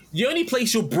 Like, the only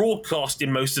place you're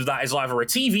broadcasting most of that is either a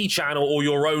TV channel or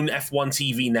your own F1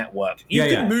 TV network. You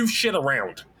can move shit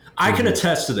around. I can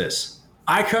attest to this.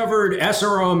 I covered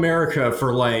SRO America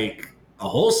for like a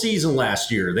whole season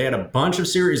last year. They had a bunch of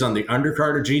series on the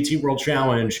undercard of GT World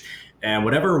Challenge, and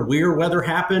whatever weird weather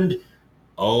happened,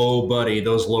 oh, buddy,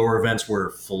 those lower events were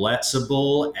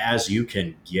flexible as you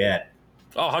can get.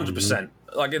 Oh, 100%.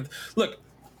 Look,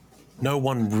 no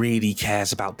one really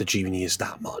cares about the juniors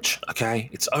that much, okay?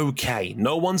 It's okay.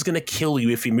 No one's going to kill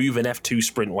you if you move an F2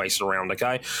 sprint race around,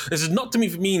 okay? This is not to me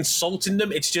for me insulting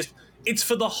them. It's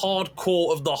for the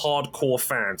hardcore of the hardcore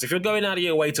fans. If you're going out of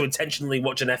your way to intentionally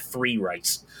watch an F3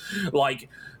 race,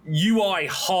 you are a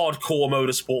hardcore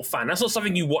motorsport fan. That's not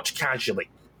something you watch casually.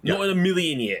 Not in a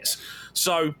million years.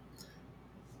 So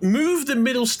move the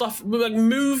middle stuff,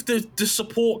 move the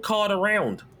support card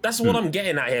around. That's what I'm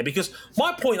getting at here, because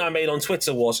my point I made on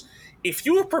Twitter was, if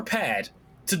you were prepared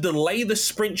to delay the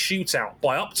sprint shootout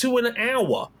by up to an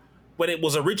hour when it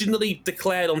was originally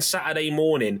declared on Saturday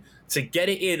morning, to get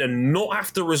it in and not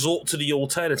have to resort to the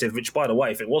alternative, which, by the way,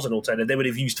 if it was an alternative, they would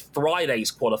have used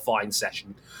Friday's qualifying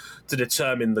session to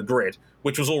determine the grid,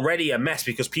 which was already a mess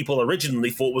because people originally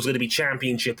thought it was going to be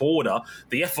championship order.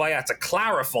 The FIA had to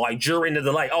clarify during the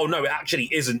delay, oh, no, it actually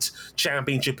isn't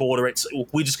championship order.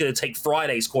 We're just going to take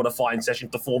Friday's qualifying session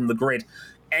to form the grid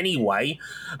anyway.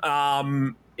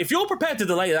 If you're prepared to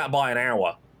delay that by an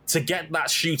hour to get that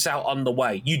shootout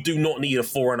underway, you do not need a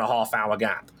 4.5 hour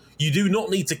gap. You do not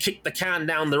need to kick the can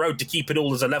down the road to keep it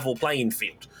all as a level playing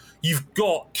field. You've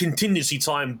got contingency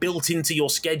time built into your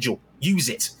schedule. Use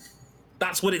it.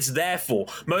 That's what it's there for.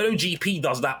 MotoGP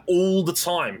does that all the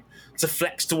time. to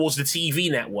flex towards the TV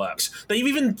networks. They've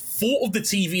even thought of the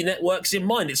TV networks in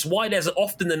mind. It's why there's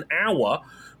often an hour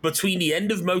between the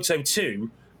end of Moto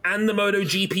 2 and the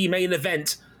MotoGP main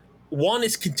event. One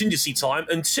is contingency time,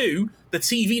 and two, the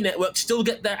TV networks still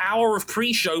get their hour of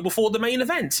pre-show before the main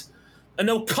event. And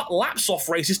they'll cut laps off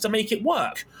races to make it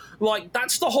work. Like,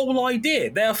 that's the whole idea.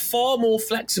 They're far more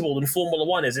flexible than Formula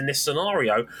One is in this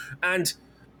scenario. And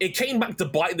it came back to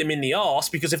bite them in the arse,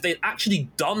 because if they'd actually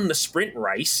done the sprint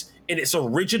race in its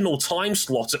original time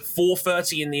slot at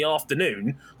 4:30 in the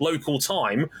afternoon, local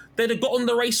time, they'd have gotten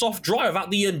the race off dry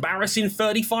without the embarrassing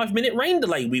 35-minute rain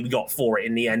delay we got for it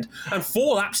in the end. And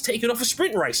 4 laps taken off a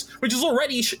sprint race, which is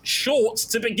already short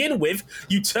to begin with.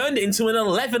 You turned it into an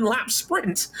 11-lap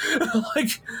sprint.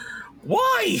 Like,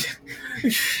 why?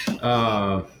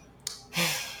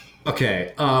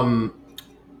 Okay.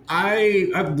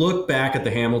 I looked back at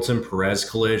the Hamilton-Perez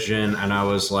collision, and I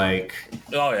was like,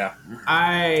 oh, yeah.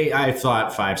 I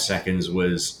thought 5 seconds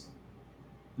was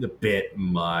a bit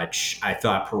much. I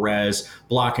thought Perez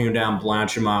blocking down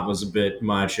Blanchimont was a bit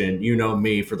much, and you know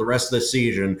me, for the rest of the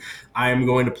season, I'm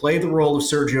going to play the role of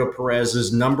Sergio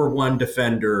Perez's number one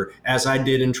defender, as I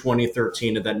did in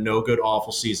 2013 of that no-good,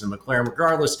 awful season McLaren.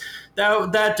 Regardless,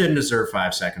 that didn't deserve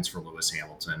 5 seconds for Lewis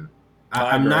Hamilton.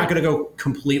 I'm not going to go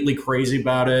completely crazy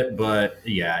about it, but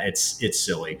yeah, it's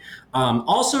silly.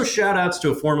 Also, shout-outs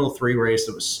to a Formula 3 race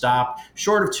that was stopped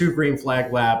short of 2 green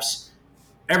flag laps.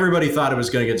 Everybody thought it was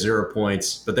going to get 0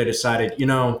 points, but they decided,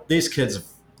 these kids have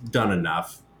done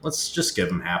enough. Let's just give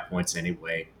them half points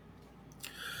anyway.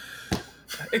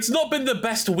 It's not been the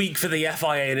best week for the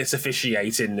FIA and its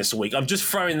officiating this week. I'm just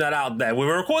throwing that out there. We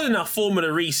were recording our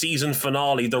Formula E season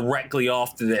finale directly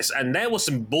after this, and there was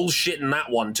some bullshit in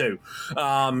that one too.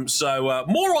 So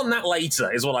more on that later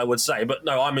is what I would say. But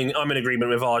no, I'm in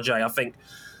agreement with RJ. I think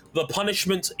the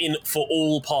punishment for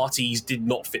all parties did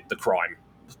not fit the crime.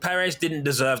 Perez didn't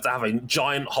deserve to have a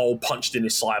giant hole punched in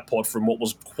his side pod from what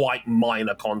was quite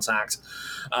minor contact.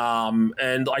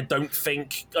 And I don't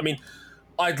think...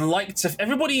 I'd like to...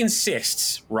 Everybody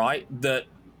insists, right, that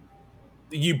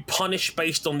you punish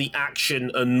based on the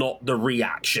action and not the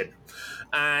reaction.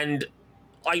 And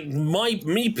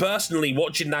me personally,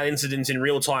 watching that incident in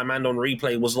real time and on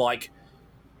replay was like,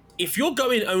 if you're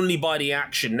going only by the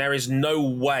action, there is no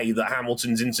way that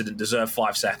Hamilton's incident deserved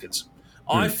 5 seconds.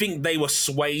 I think they were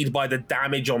swayed by the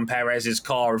damage on Perez's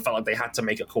car and felt like they had to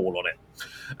make a call on it.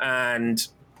 And...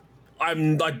 I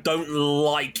don't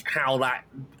like how that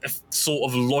sort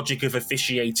of logic of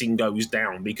officiating goes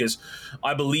down, because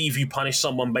I believe you punish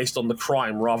someone based on the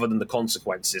crime rather than the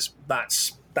consequences. I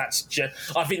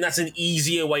think that's an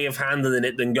easier way of handling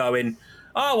it than going,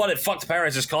 oh, well, it fucked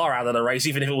Perez's car out of the race,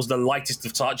 even if it was the lightest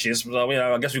of touches. So,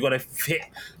 I guess we've got to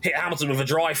hit Hamilton with a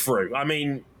drive-through.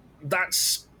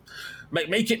 That's...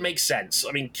 Make it make sense.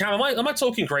 Cam, am I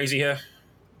talking crazy here?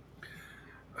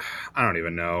 I don't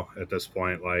even know at this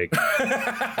point. If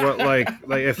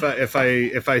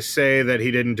I say that he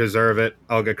didn't deserve it,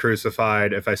 I'll get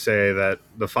crucified. If I say that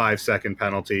the 5-second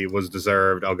penalty was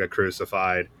deserved, I'll get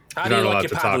crucified. How do you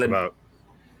like your paddling?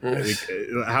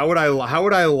 How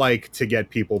would I like to get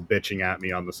people bitching at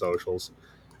me on the socials?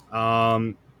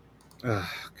 God.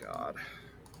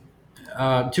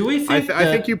 Do we think?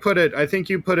 I think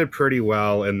you put it pretty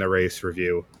well in the race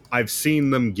review. I've seen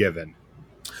them given.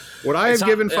 Would I have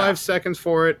given 5 seconds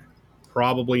for it?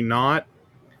 Probably not.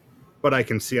 But I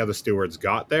can see how the stewards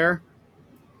got there.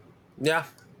 Yeah.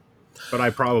 But I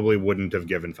probably wouldn't have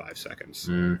given 5 seconds.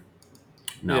 No.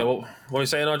 Yeah, what are you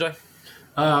saying,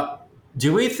 RJ?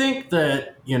 Do we think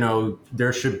that,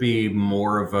 there should be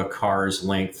more of a car's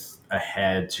length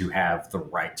ahead to have the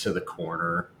right to the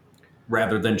corner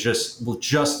rather than just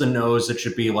the nose? It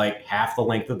should be like half the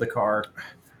length of the car.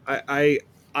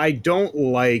 I don't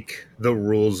like the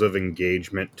rules of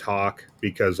engagement talk,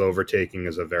 because overtaking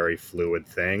is a very fluid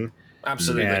thing.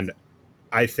 Absolutely. And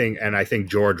I think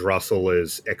George Russell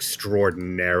is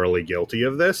extraordinarily guilty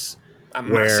of this.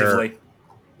 Massively.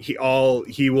 Where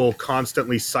he will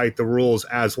constantly cite the rules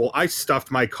as, well, I stuffed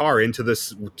my car into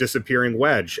this disappearing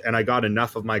wedge and I got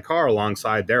enough of my car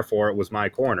alongside, therefore it was my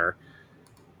corner.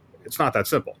 It's not that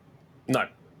simple. No.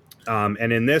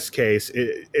 And in this case,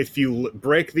 if you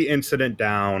break the incident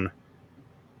down,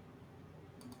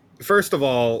 first of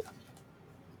all,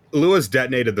 Lewis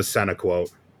detonated the Senna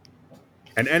quote.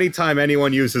 And anytime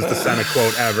anyone uses the Senna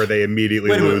quote ever, they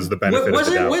immediately lose the benefit of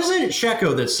the doubt. Wasn't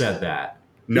Checo that said that?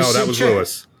 No, that was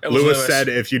Lewis. Lewis said,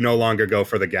 if you no longer go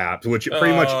for the gaps, which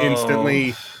pretty much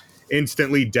instantly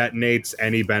detonates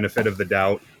any benefit of the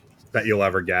doubt that you'll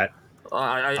ever get.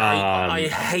 I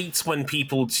hate when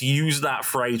people use that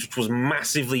phrase, which was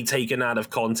massively taken out of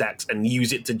context, and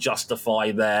use it to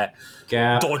justify their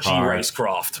dodgy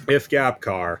racecraft. If gap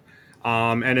car.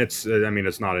 And it's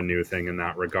not a new thing in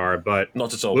that regard, but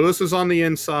not at all. Lewis was on the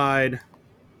inside.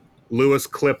 Lewis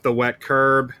clipped the wet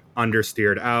curb,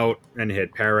 understeered out, and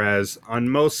hit Perez. On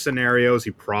most scenarios,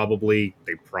 they probably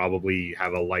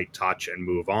have a light touch and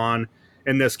move on.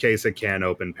 In this case, it can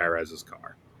open Perez's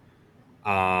car.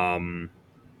 One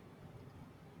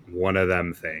of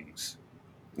them things.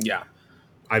 Yeah.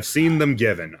 I've seen them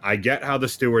given. I get how the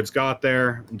stewards got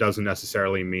there. Doesn't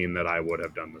necessarily mean that I would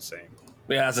have done the same.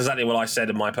 Yeah, that's exactly what I said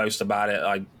in my post about it.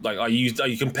 I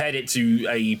compared it to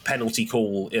a penalty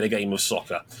call in a game of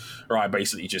soccer, where I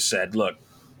basically just said, "Look,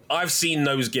 I've seen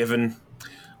those given.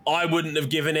 I wouldn't have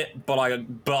given it, but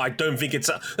I don't think it's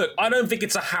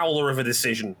a howler of a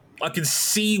decision. I can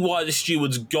see why the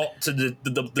stewards got to the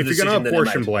decision. If you're going to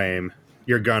apportion blame,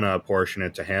 you're going to apportion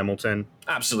it to Hamilton.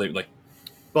 Absolutely,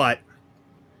 but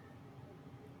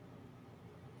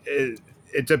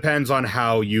it depends on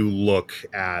how you look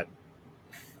at.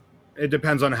 It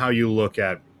depends on how you look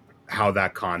at how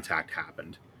that contact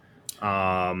happened.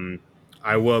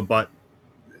 I will, but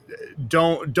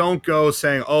don't go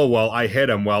saying, "Oh well, I hit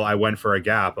him. Well, I went for a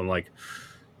gap." I'm like,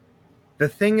 the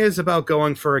thing is about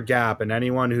going for a gap, and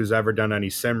anyone who's ever done any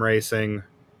sim racing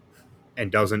and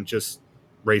doesn't just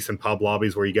race in pub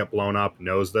lobbies where you get blown up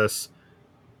knows this.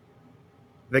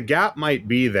 The gap might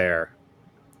be there,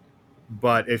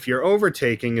 but if you're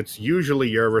overtaking, it's usually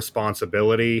your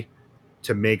responsibility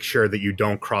to make sure that you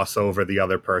don't cross over the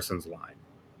other person's line.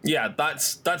 Yeah,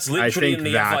 that's literally in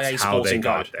the FIA sporting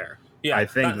code. There. Yeah, I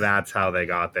think that's how they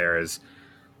got there. Is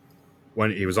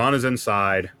when he was on his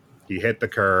inside, he hit the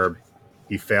curb,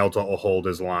 he failed to hold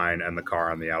his line, and the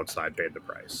car on the outside paid the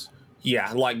price.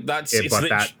 Yeah, like that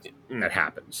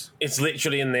happens. It's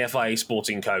literally in the FIA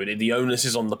sporting code. The onus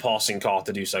is on the passing car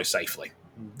to do so safely.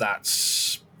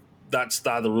 That's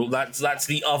the rule. That's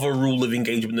the other rule of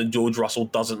engagement that George Russell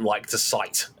doesn't like to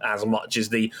cite as much as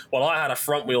I had a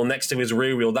front wheel next to his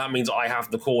rear wheel. That means I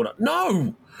have the corner.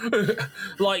 No,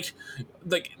 like,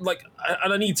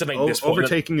 and I need to make this point.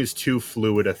 Overtaking is too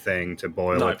fluid a thing to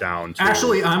boil it down to.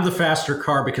 Actually, I'm the faster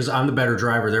car because I'm the better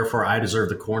driver. Therefore, I deserve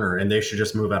the corner, and they should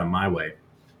just move out of my way.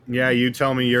 Yeah, you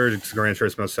tell me your Gran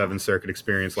Turismo 7 circuit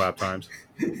experience lap times.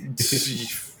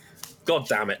 God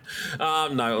damn it.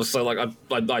 No, so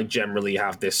I generally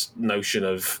have this notion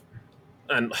of,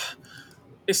 and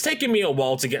it's taken me a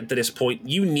while to get to this point.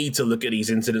 You need to look at these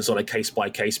incidents on a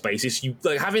case-by-case basis.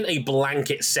 Having a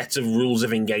blanket set of rules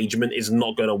of engagement is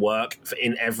not going to work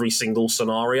in every single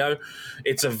scenario.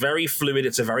 It's a very fluid,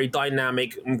 it's a very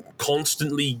dynamic,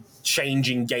 constantly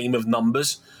changing game of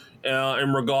numbers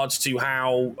in regards to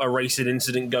how a racing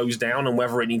incident goes down and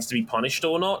whether it needs to be punished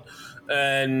or not.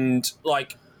 And,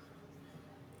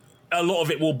 a lot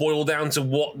of it will boil down to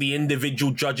what the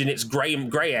individual judge in its gray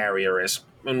area is.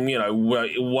 And,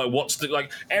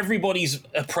 everybody's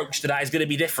approach to that is going to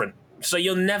be different. So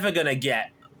you're never going to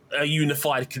get a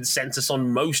unified consensus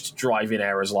on most driving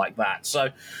errors like that. So,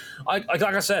 like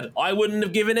I said, I wouldn't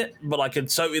have given it, but I could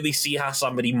totally see how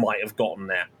somebody might have gotten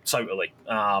there. Totally.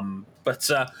 But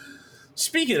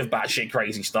speaking of batshit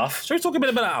crazy stuff, shall we talk a bit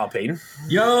about Alpine?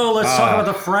 Yo, let's talk about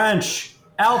the French.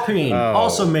 Alpine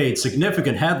also made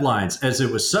significant headlines as it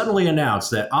was suddenly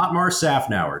announced that Otmar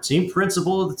Szefnauer, team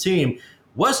principal of the team,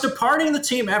 was departing the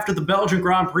team after the Belgian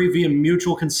Grand Prix via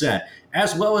mutual consent,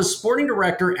 as well as sporting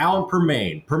director Alan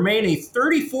Permane. Permane, a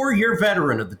 34-year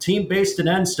veteran of the team based in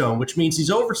Enstone, which means he's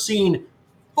overseen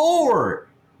 4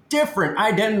 different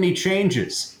identity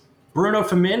changes. Bruno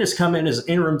Famin has come in as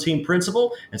interim team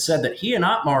principal and said that he and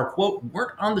Otmar, quote,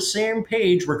 weren't on the same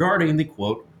page regarding the,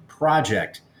 quote,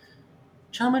 project.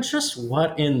 Gentlemen, just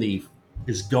what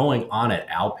is going on at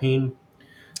Alpine?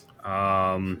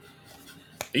 Are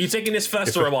you taking this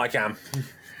first or am I, Cam?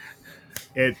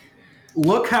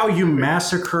 Look how you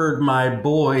massacred my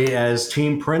boy as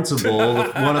team principal.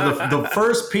 One of the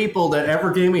first people that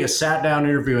ever gave me a sat-down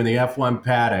interview in the F1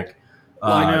 paddock.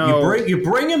 You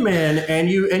bring him in and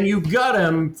you gut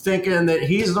him thinking that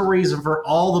he's the reason for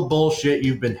all the bullshit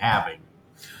you've been having.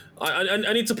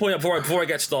 I need to point out before I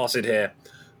get started here.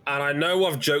 And I know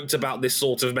I've joked about this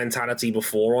sort of mentality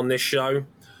before on this show.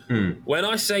 When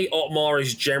I say Otmar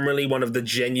is generally one of the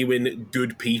genuine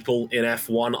good people in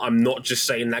F1, I'm not just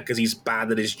saying that because he's bad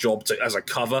at his job as a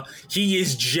cover. He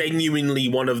is genuinely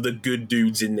one of the good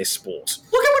dudes in this sport.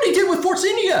 Look at what he did with Force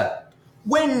India.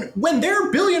 When their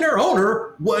billionaire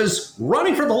owner was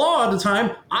running for the law at the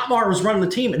time, Otmar was running the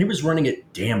team, and he was running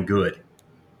it damn good.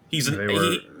 He's They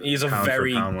were he's a pound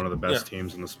very for pound one of the best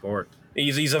teams in the sport.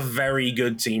 He's a very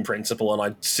good team principal, and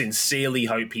I sincerely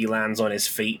hope he lands on his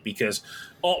feet, because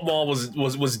Otmar was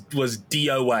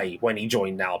DOA when he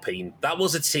joined Alpine. That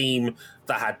was a team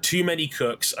that had too many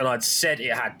cooks, and I'd said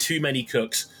it had too many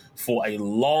cooks for a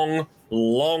long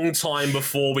time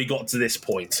before we got to this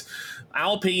point.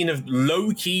 Alpine have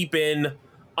low-key been,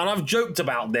 and I've joked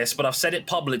about this, but I've said it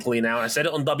publicly now, and I said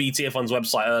it on WTF1's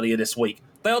website earlier this week.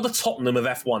 They are the Tottenham of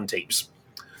F1 teams.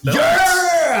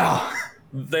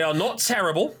 They are not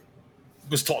terrible,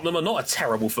 because Tottenham are not a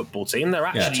terrible football team. They're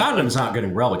actually Tottenham's not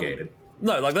getting relegated.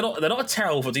 No, like they're not a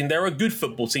terrible football team. They're a good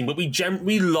football team, but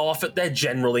we laugh at their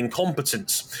general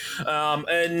incompetence.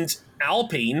 And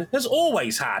Alpine has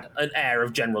always had an air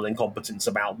of general incompetence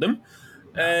about them,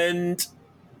 and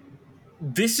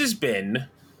this has been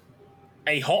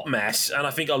a hot mess. And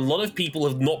I think a lot of people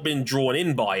have not been drawn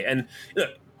in by it. And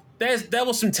look, there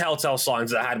were some telltale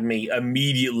signs that had me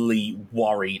immediately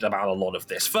worried about a lot of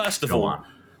this. First of all,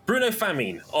 Bruno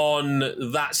Famin,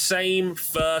 on that same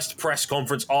first press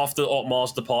conference after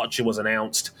Otmar's departure was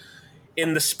announced,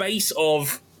 in the space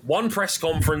of one press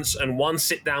conference and one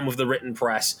sit down with the written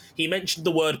press, he mentioned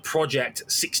the word project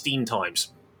 16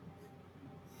 times.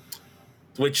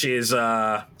 Which is...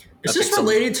 is this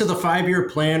related to the 5-year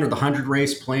plan or the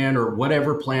 100-race plan or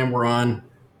whatever plan we're on?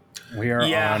 We are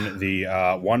on the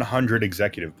 100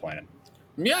 executive plan.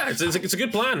 Yeah, it's a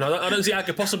good plan. I don't see how it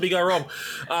could possibly go wrong.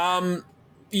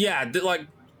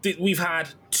 We've had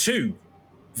two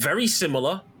very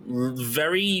similar,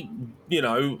 very,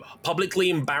 publicly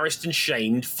embarrassed and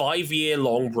shamed 5-year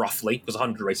long, roughly, because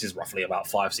 100 races is roughly about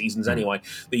 5 seasons anyway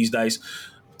these days.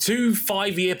 2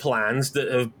 5-year plans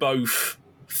that have both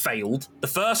failed. The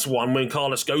first one, when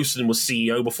Carlos Ghosn was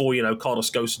CEO, before, Carlos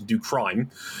Ghosn do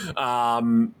crime.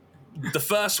 The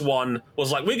first one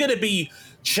was like, we're going to be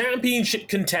championship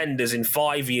contenders in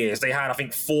 5 years. They had, I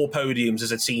think, 4 podiums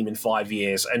as a team in 5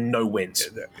 years and no wins.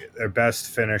 Their best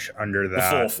finish under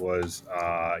that was,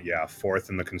 4th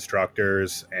in the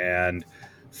Constructors. And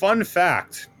fun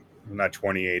fact, in that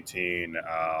 2018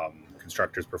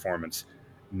 Constructors performance,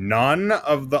 none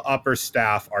of the upper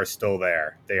staff are still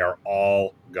there. They are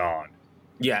all gone.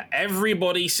 Yeah,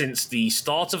 everybody since the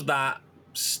start of that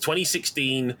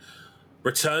 2016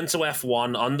 return to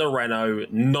F1 under Renault,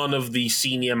 none of the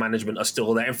senior management are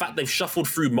still there. In fact, they've shuffled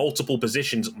through multiple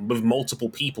positions with multiple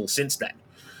people since then.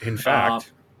 In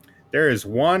fact, there is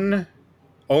one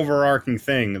overarching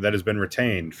thing that has been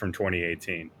retained from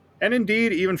 2018, and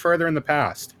indeed even further in the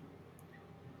past.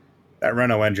 That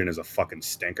Renault engine is a fucking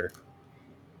stinker.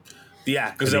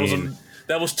 Yeah, because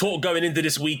there was talk going into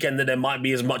this weekend that there might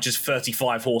be as much as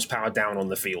 35 horsepower down on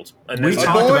the field. And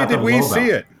did we see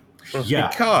it. Yeah.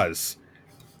 Because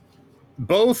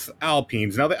both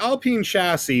Alpines, now the Alpine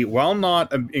chassis, while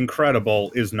not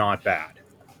incredible, is not bad.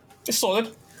 It's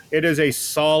solid. It is a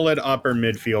solid upper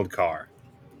midfield car.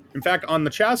 In fact, on the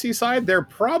chassis side, they're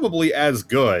probably as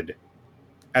good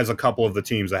as a couple of the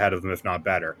teams ahead of them, if not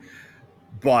better.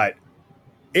 But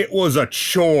it was a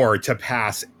chore to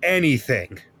pass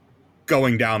anything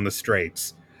going down the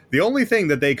straights. The only thing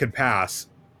that they could pass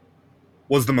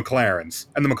was the McLarens,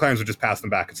 and the McLarens would just pass them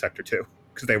back in Sector 2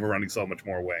 because they were running so much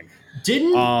more wing.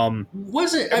 Am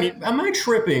I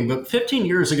tripping? But 15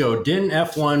 years ago, didn't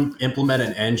F1 implement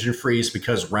an engine freeze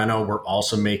because Renault were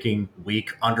also making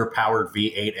weak, underpowered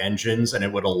V8 engines, and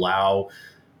it would allow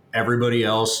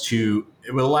Renault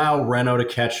to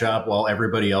catch up while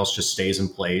everybody else just stays in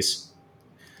place?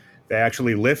 They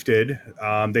actually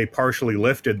they partially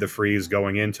lifted the freeze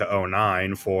going into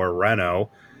 09 for Renault,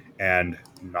 and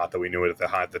not that we knew it at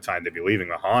the time they'd be leaving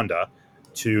the Honda,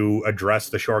 to address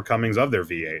the shortcomings of their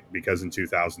V8, because in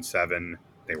 2007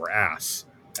 they were ass,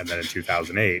 and then in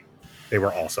 2008 they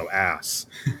were also ass.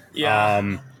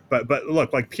 Yeah. But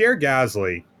look, like Pierre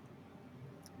Gasly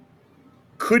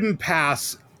couldn't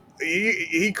pass.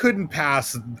 He couldn't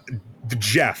pass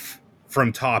Jeff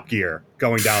from Top Gear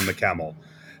going down the Kemmel,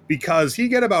 because he'd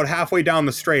get about halfway down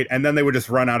the straight and then they would just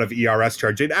run out of ERS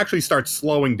charge. They'd actually start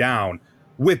slowing down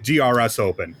with DRS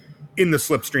open in the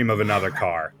slipstream of another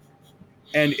car.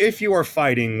 And if you are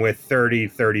fighting with 30,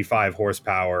 35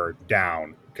 horsepower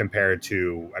down compared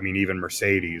to, even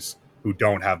Mercedes, who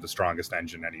don't have the strongest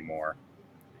engine anymore,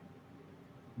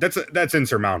 that's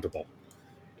insurmountable.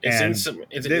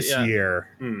 This year,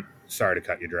 sorry to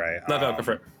cut you, Dre. No, go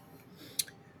for it.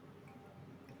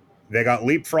 They got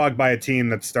leapfrogged by a team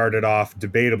that started off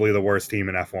debatably the worst team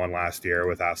in F1 last year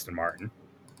with Aston Martin.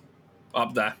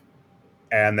 Up there.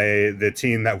 And the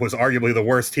team that was arguably the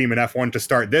worst team in F1 to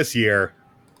start this year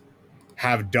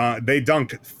they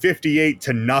dunked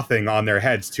 58-0 on their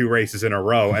heads 2 races in a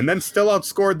row, and then still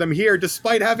outscored them here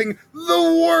despite having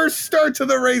the worst start to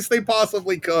the race they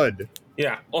possibly could.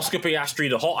 Yeah, Oscar Piastri,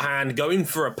 the hot hand, going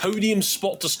for a podium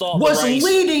spot to start the Was race.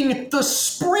 leading the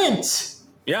sprint.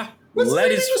 Yeah.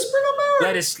 Led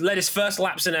his first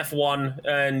laps in F1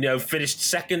 and finished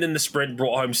second in the sprint,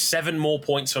 brought home 7 more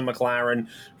points for McLaren.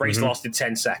 Race lasted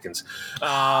 10 seconds,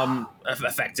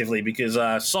 effectively, because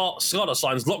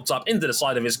Sainz locked up into the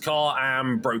side of his car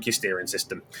and broke his steering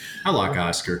system. I like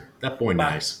Oscar. That boy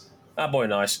nice. That boy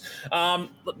nice. And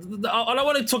I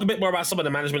want to talk a bit more about some of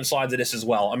the management sides of this as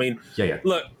well. I mean,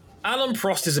 look, Alan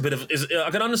Prost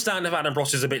I can understand if Alan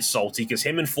Prost is a bit salty because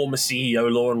him and former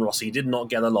CEO Lauren Rossi did not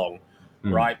get along,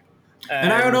 right?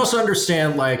 And I would also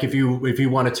understand, like, if you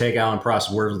want to take Alan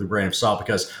Prost's word with a grain of salt,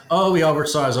 because he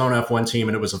oversaw his own F1 team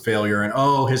and it was a failure, and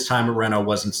his time at Renault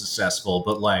wasn't successful,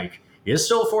 but like, he is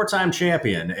still a 4-time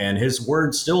champion, and his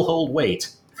words still hold weight.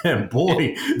 And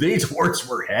boy, these words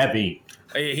were heavy.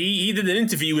 He did an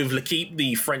interview with L'Equipe,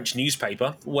 the French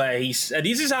newspaper, where he said,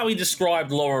 this is how he described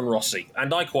Lauren Rossi,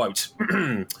 and I quote,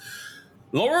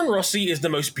 Lauren Rossi is the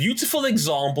most beautiful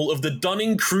example of the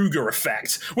Dunning-Kruger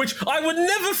effect, which I would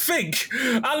never think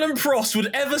Alan Prost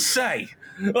would ever say.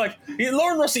 Like,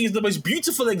 Lauren Rossi is the most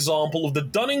beautiful example of the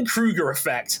Dunning-Kruger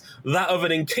effect, that of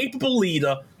an incapable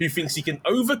leader who thinks he can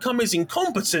overcome his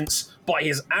incompetence by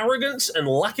his arrogance and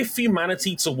lack of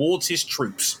humanity towards his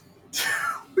troops.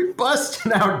 We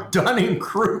busting out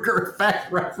Dunning-Kruger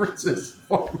effect references.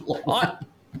 I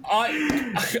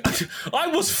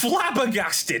was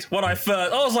flabbergasted when I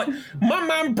was like, my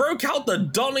man broke out the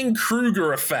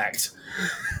Dunning-Kruger effect.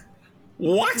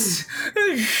 What?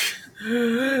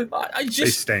 They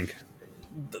stink.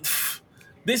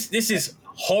 This is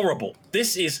horrible.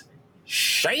 This is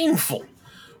shameful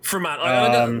from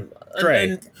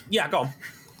Trey. Yeah, go on.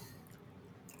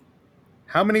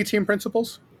 How many team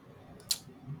principals?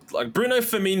 Like, Bruno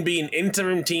Famin being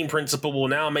interim team principal will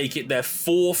now make it their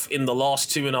 4th in the last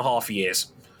 2.5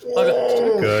 years.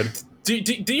 Good. Do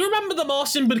you remember the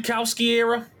Marcin Budkowski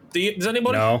era? Does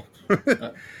anybody? No.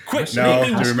 Quick. No.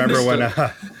 Do you remember when?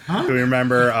 Do you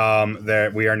remember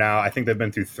that we are now? I think they've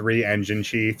been through 3 engine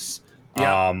chiefs.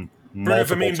 Yeah. Bruno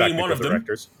Famin being one of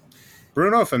directors.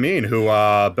 Bruno Famin, who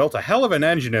built a hell of an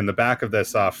engine in the back of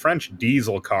this French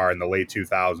diesel car in the late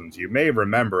 2000s. You may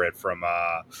remember it from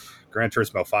Gran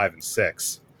Turismo 5 and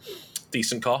 6.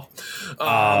 Decent car.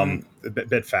 A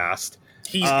bit fast.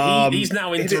 He's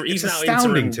now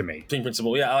astounding to me. Team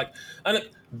principal. Yeah,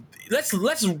 let's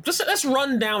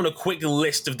run down a quick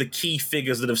list of the key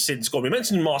figures that have since gone. We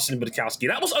mentioned Marcin Budkowski.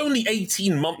 That was only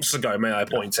 18 months ago, may I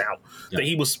point out, that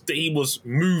he was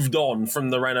moved on from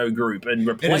the Renault group and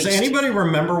replaced. Does anybody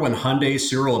remember when Hyundai's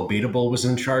Cyril Abiteboul was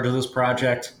in charge of this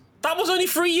project? That was only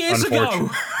 3 years ago.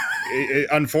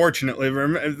 Unfortunately,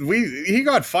 he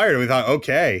got fired. We thought,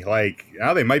 okay, like,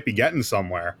 now they might be getting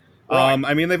somewhere. Right.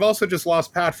 I mean, they've also just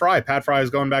lost Pat Fry. Pat Fry is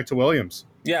going back to Williams.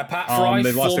 Yeah, Pat Fry.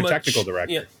 They've lost their technical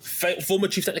director. Yeah, former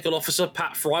chief technical officer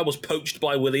Pat Fry was poached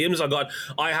by Williams.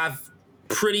 I have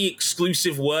pretty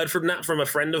exclusive word from a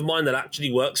friend of mine that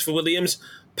actually works for Williams.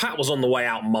 Pat was on the way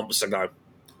out months ago,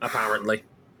 apparently.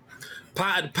 He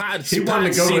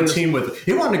wanted to go to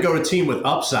a team with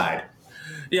upside.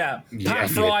 Yeah, Pat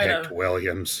Fry picked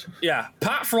Williams. Yeah,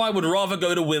 Pat Fry would rather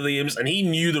go to Williams, and he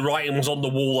knew the writing was on the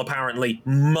wall apparently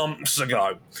months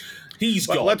ago. He's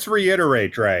gone. Let's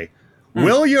reiterate, Trey.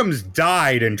 Williams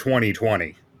died in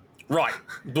 2020. Right,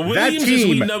 the Williams as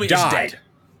we know it is dead.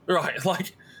 Right,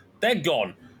 like, they're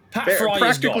gone. Pat Fry is gone.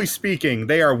 Practically speaking,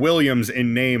 they are Williams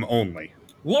in name only.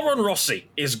 Lauren Rossi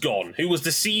is gone, who was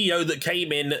the CEO that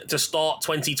came in to start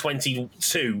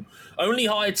 2022, only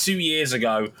hired 2 years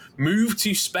ago, moved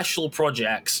to special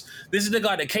projects. This is the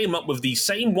guy that came up with the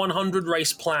same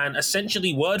 100-race plan,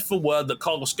 essentially word for word, that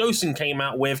Carlos Ghosn came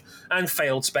out with, and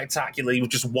failed spectacularly with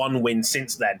just 1 win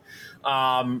since then.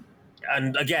 And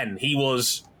again, he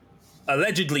was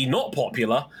allegedly not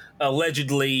popular,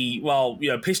 allegedly,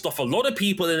 pissed off a lot of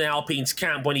people in Alpine's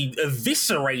camp when he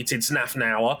eviscerated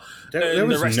Szefnauer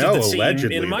and the rest of the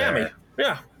team in Miami. There.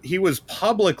 Yeah. He was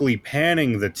publicly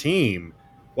panning the team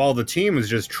while the team was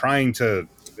just trying to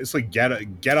basically get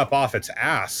up off its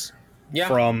ass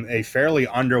from a fairly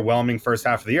underwhelming first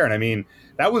half of the year. And I mean,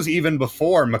 that was even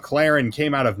before McLaren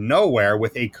came out of nowhere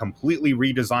with a completely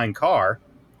redesigned car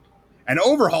and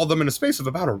overhauled them in a space of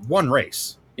about 1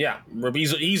 race. Yeah,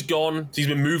 he's gone. He's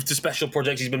been moved to special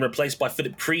projects. He's been replaced by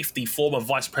Philip Krief, the former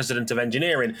vice president of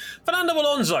engineering. Fernando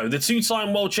Alonso, the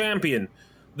 2-time world champion,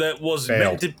 that was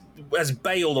has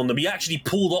bailed on them. He actually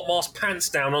pulled Otmar's pants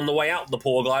down on the way out, the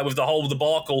poor guy, with the whole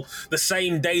debacle the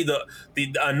same day that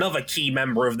another key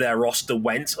member of their roster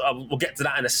went. We'll get to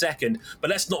that in a second. But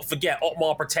let's not forget,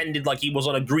 Otmar pretended like he was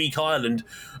on a Greek island,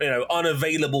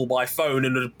 unavailable by phone,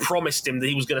 and had promised him that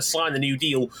he was going to sign the new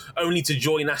deal, only to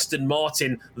join Aston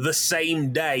Martin the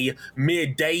same day, mere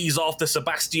days after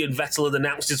Sebastian Vettel had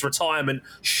announced his retirement,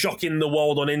 shocking the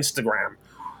world on Instagram.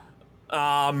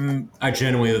 I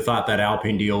genuinely thought that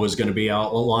Alpine deal was going to be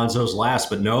Alonso's last,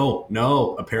 but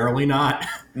no, apparently not.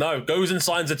 No, goes and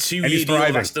signs a 2-year deal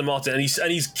with Aston Martin, and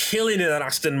he's killing it at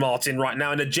Aston Martin right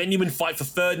now in a genuine fight for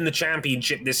third in the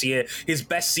championship this year, his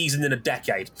best season in a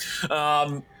decade.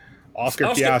 Oscar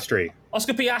Piastri.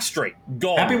 Oscar Piastri,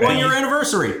 gone. Happy 1-year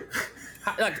anniversary.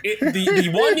 The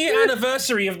 1-year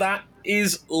anniversary of that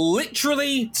is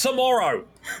literally tomorrow.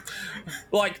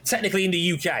 Technically in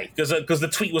the UK, because the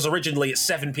tweet was originally at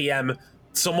 7 p.m.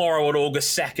 tomorrow on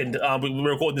August 2nd.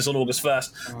 We're recording this on August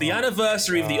 1st. The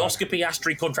anniversary of the Oscar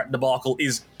Piastri contract debacle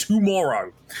is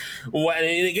tomorrow. And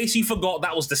in case you forgot,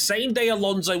 that was the same day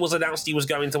Alonso was announced he was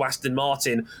going to Aston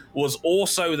Martin, was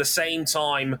also the same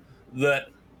time that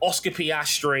Oscar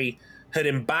Piastri had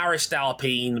embarrassed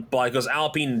Alpine because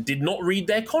Alpine did not read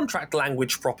their contract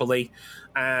language properly,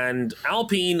 and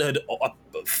Alpine had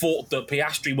thought that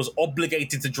Piastri was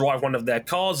obligated to drive one of their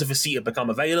cars if a seat had become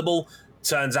available.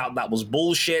 Turns out that was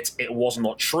bullshit. It was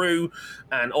not true.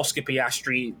 And Oscar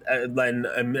Piastri then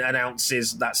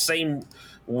announces that same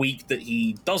week that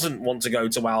he doesn't want to go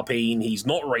to Alpine. He's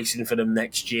not racing for them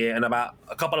next year. And about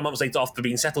a couple of months later, after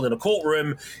being settled in a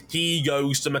courtroom, he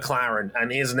goes to McLaren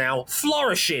and is now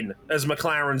flourishing as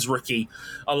McLaren's rookie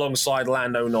alongside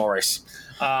Lando Norris.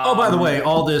 By the way,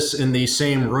 all this in the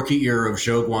same rookie era of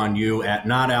Zhou Guanyu at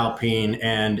not Alpine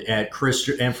and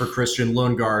for Christian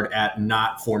Lundgaard at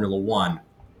not Formula One.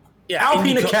 Yeah,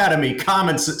 Alpine Academy,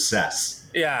 common success.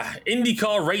 Yeah,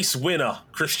 IndyCar race winner,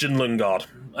 Christian Lundgaard.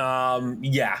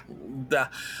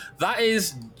 That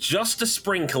is just a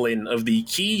sprinkling of the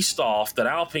key staff that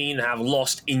Alpine have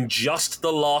lost in just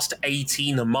the last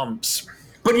 18 months.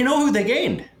 But you know who they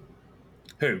gained?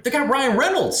 Who? They got Ryan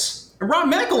Reynolds and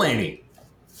Ron McElhaney.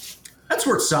 That's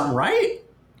worth something, right?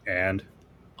 And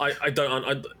I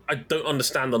don't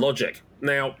understand the logic.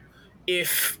 Now,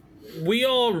 if we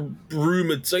are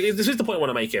rumored, so this is the point I want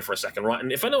to make here for a second, right?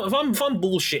 And if I'm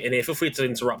bullshitting here, feel free to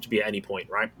interrupt me at any point,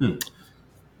 right?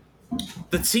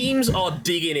 The teams are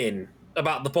digging in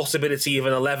about the possibility of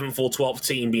an 11th or 12th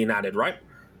team being added, right?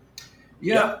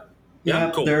 Yeah,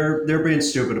 cool. They're being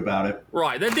stupid about it.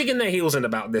 Right, they're digging their heels in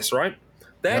about this, right?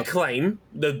 Their claim,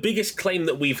 the biggest claim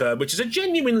that we've heard, which is a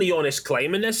genuinely honest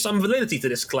claim, and there's some validity to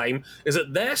this claim, is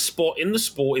that their spot in the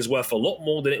sport is worth a lot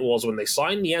more than it was when they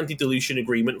signed the anti-dilution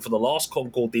agreement for the last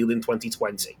Concord deal in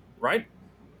 2020, right?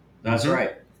 That's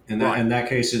right. In that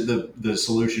case, the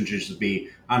solution should just be,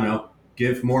 I don't know,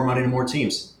 give more money to more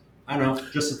teams. I don't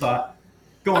know, just a thought.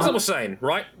 Go on. As I was saying,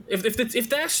 right? If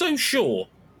they're so sure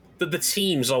that the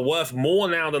teams are worth more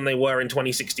now than they were in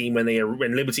 2016 when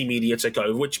Liberty Media took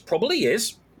over, which probably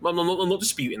is. I'm not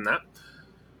disputing that.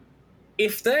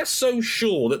 If they're so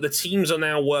sure that the teams are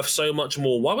now worth so much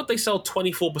more, why would they sell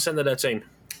 24% of their team?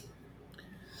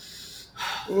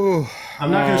 I'm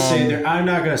not going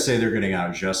to say they're getting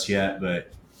out just yet,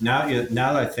 but now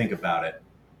that I think about it,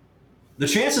 the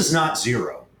chance is not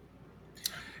zero.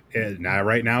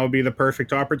 Right now would be the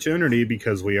perfect opportunity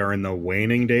because we are in the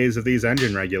waning days of these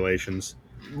engine regulations.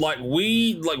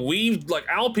 Alpine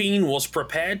was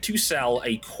prepared to sell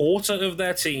a quarter of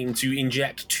their team to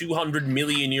inject 200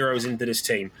 million euros into this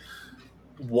team.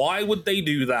 Why would they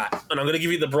do that? And I'm going to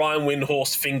give you the Brian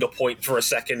Windhorst finger point for a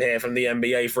second here from the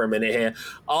NBA for a minute here.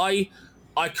 I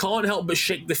can't help but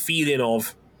shake the feeling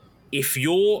of, if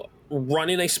you're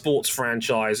running a sports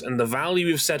franchise and the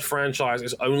value of said franchise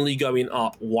is only going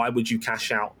up, why would you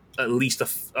cash out at least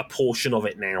a portion of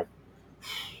it now?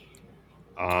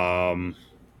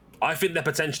 I think they're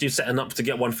potentially setting up to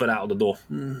get one foot out of the door.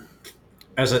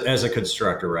 As a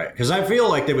constructor, right? Because I feel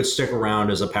like they would stick around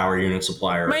as a power unit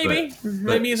supplier. Maybe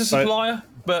as a supplier,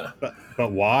 but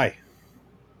why?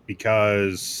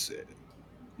 Because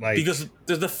there's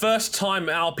the first time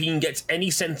Alpine gets any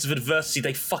sense of adversity,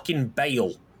 they fucking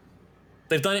bail.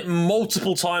 They've done it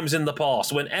multiple times in the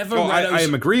past. Whenever I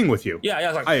am agreeing with you.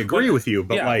 Yeah, I agree with you,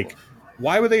 but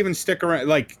why would they even stick around?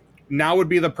 Now would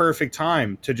be the perfect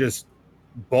time to just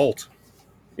bolt.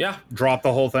 Yeah. Drop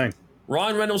the whole thing.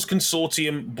 Ryan Reynolds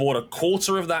Consortium bought a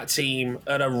quarter of that team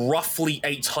at a roughly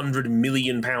 £800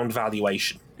 million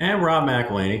valuation. And Rob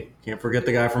McElhaney. Can't forget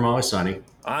the guy from Always Sunny.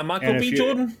 Michael B.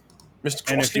 Jordan. Mr.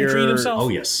 Crossing Creed himself. Oh,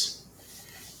 yes.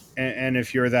 And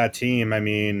if you're that team, I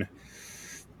mean,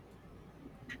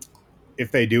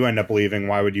 if they do end up leaving,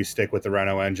 why would you stick with the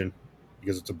Renault engine?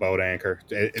 Because it's a boat anchor.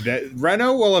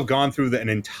 Renault will have gone through an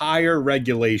entire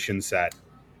regulation set,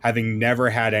 having never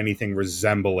had anything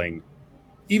resembling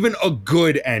even a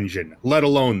good engine, let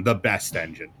alone the best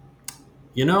engine.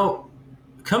 You know,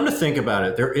 come to think about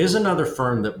it, there is another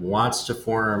firm that wants to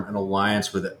form an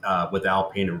alliance with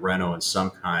Alpine and Renault in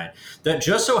some kind that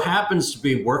just so happens to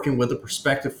be working with a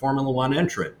prospective Formula One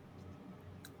entrant.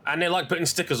 And they like putting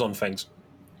stickers on things.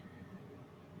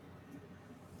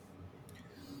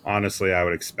 Honestly, I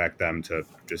would expect them to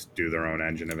just do their own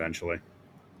engine eventually.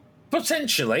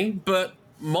 Potentially, but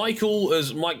we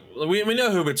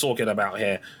know who we're talking about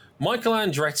here. Michael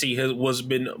Andretti has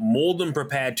been more than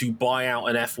prepared to buy out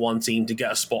an F1 team to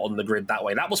get a spot on the grid that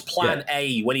way. That was plan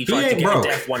A when he tried to get into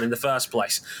F1 in the first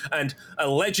place. And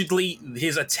allegedly,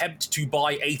 his attempt to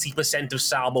buy 80% of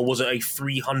Sauber was at a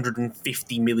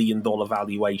 $350 million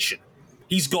valuation.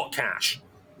 He's got cash.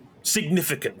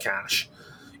 Significant cash.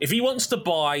 If he wants to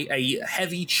buy a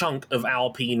heavy chunk of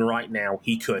Alpine right now,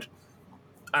 he could.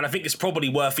 And I think it's probably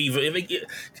worth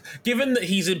given that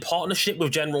he's in partnership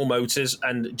with General Motors,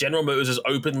 and General Motors has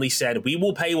openly said, we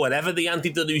will pay whatever the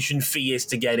anti-dilution fee is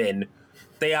to get in.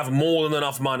 They have more than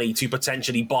enough money to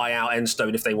potentially buy out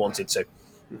Enstone if they wanted to.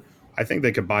 I think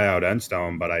they could buy out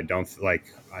Enstone, but I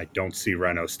don't see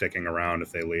Renault sticking around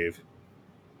if they leave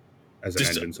as an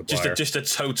engine supplier. Just a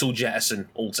total jettison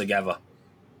altogether.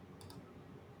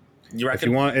 You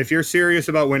reckon? If you're serious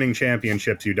about winning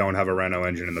championships, you don't have a Renault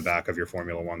engine in the back of your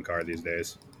Formula One car these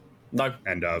days. No.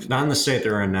 End of. Not in the state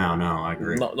they're in now, no, I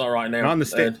agree. Not right now. Not in the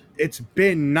state. It's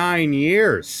been 9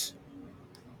 years.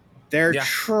 They're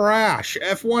trash.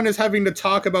 F1 is having to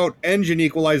talk about engine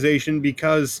equalization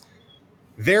because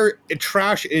they're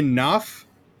trash enough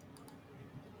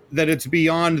that it's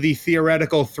beyond the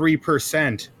theoretical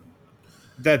 3%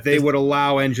 that they would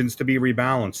allow engines to be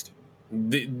rebalanced.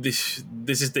 This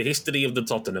is the history of the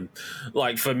Tottenham.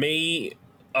 Like, for me,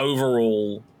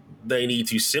 overall, they need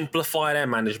to simplify their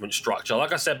management structure.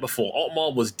 Like I said before,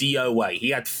 Otmar was DOA.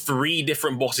 He had 3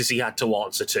 different bosses he had to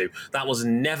answer to. That was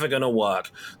never going to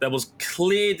work. There was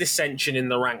clear dissension in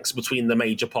the ranks between the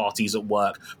major parties at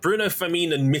work. Bruno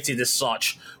Famin admitted as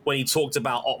such when he talked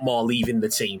about Otmar leaving the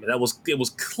team. It was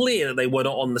clear that they were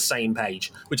not on the same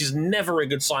page, which is never a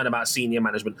good sign about senior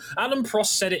management. Alan Prost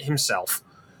said it himself.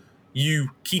 You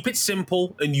keep it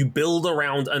simple and you build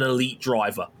around an elite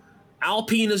driver.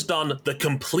 Alpine has done the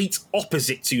complete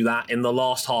opposite to that in the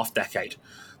last half decade.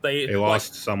 They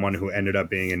lost someone who ended up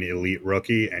being an elite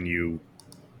rookie, and you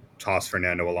toss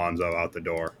Fernando Alonso out the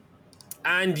door.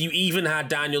 And you even had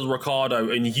Daniel Ricciardo,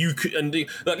 and look,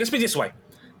 let's put it this way.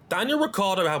 Daniel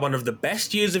Ricciardo had one of the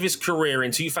best years of his career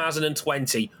in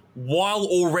 2020, while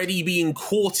already being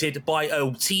courted by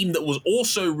a team that was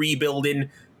also rebuilding.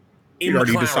 He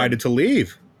already decided to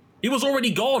leave. He was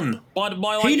already gone.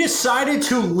 He decided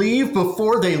to leave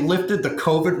before they lifted the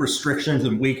COVID restrictions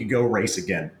and we could go race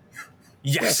again.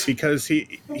 Yes. Because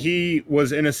he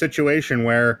was in a situation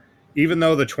where, even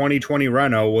though the 2020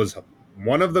 Renault was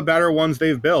one of the better ones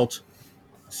they've built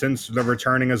since the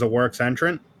returning as a works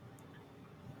entrant,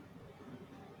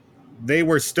 they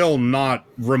were still not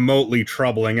remotely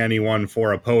troubling anyone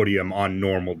for a podium on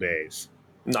normal days.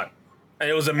 No. And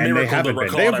it was a miracle that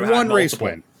Ricciardo They have one race multiple.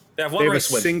 win. They have a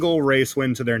single race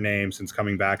win to their name since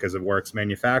coming back as a works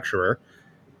manufacturer.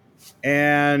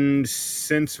 And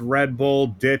since Red Bull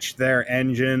ditched their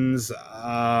engines,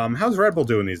 how's Red Bull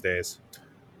doing these days?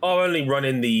 Only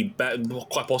running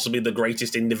quite possibly the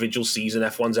greatest individual season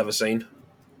F1's ever seen.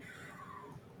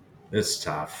 It's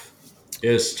tough.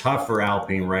 It's tough for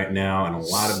Alpine right now, and a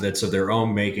lot of it's of their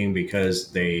own making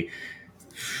because they've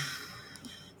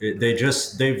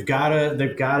got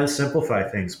to simplify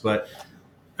things. But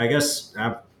I guess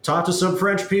I've talked to some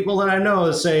French people that I know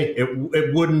that say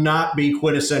it would not be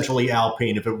quintessentially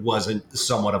Alpine if it wasn't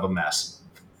somewhat of a mess.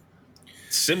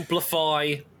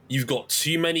 Simplify. You've got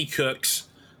too many cooks.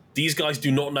 These guys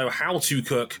do not know how to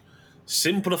cook.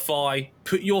 Simplify.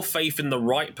 Put your faith in the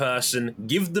right person.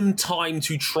 Give them time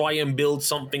to try and build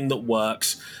something that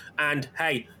works. And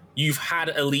hey, you've had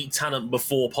elite talent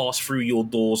before pass through your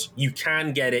doors. You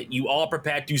can get it. You are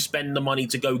prepared to spend the money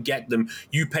to go get them.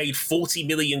 You paid 40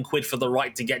 million quid for the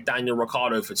right to get Daniel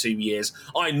Ricciardo for 2 years.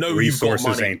 I know you've got money.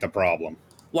 Resources ain't the problem.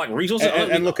 Like resources,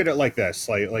 and look at it like this: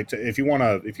 if you want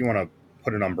to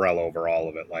put an umbrella over all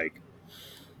of it, like,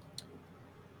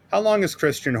 how long has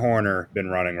Christian Horner been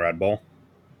running Red Bull?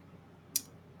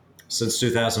 Since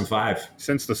 2005.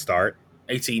 Since the start.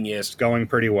 18 years. It's going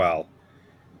pretty well.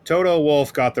 Toto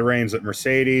Wolff got the reins at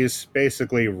Mercedes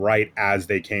basically right as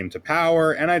they came to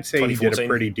power, and I'd say he did a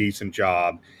pretty decent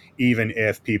job, even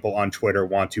if people on Twitter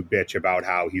want to bitch about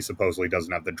how he supposedly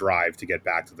doesn't have the drive to get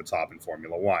back to the top in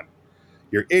Formula One.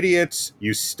 You're idiots.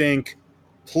 You stink.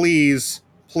 Please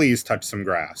touch some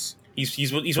grass.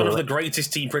 He's one of the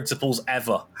greatest team principals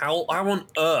ever. How on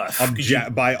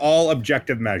earth? By all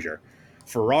objective measure.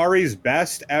 Ferrari's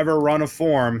best ever run of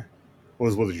form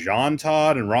was with Jean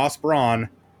Todt and Ross Brawn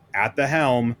at the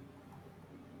helm,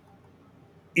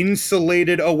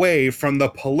 insulated away from the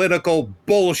political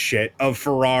bullshit of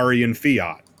Ferrari and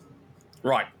Fiat.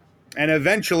 Right. And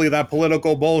eventually that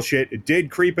political bullshit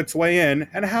did creep its way in,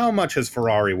 and how much has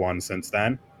Ferrari won since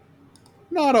then?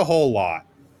 Not a whole lot.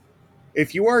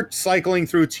 If you are cycling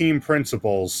through team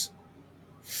principles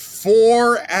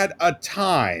 4 at a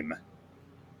time,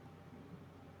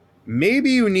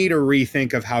 maybe you need a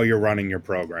rethink of how you're running your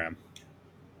program.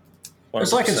 100%.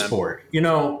 It's like in sport,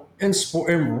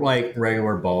 in like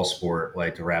regular ball sport,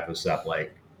 like to wrap this up,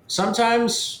 like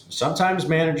sometimes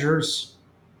managers,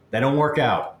 they don't work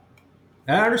out.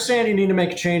 And I understand you need to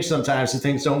make a change sometimes and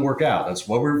things don't work out. That's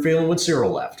what we were feeling when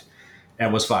Cyril left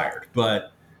and was fired.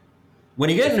 But when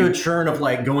you get into a churn of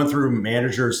like going through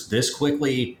managers this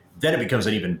quickly, then it becomes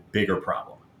an even bigger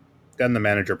problem. Then the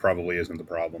manager probably isn't the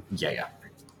problem. Yeah.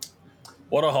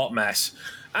 What a hot mess.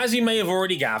 As you may have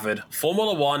already gathered,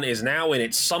 Formula One is now in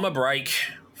its summer break.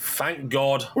 Thank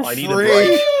God. I need a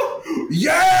break.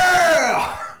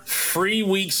 Yeah! 3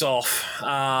 weeks off.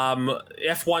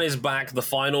 F1 is back the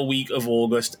final week of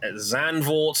August at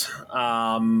Zandvoort.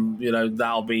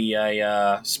 That'll be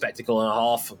a spectacle and a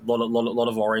half. Lot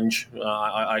of orange.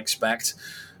 I expect.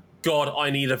 God, I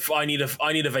need a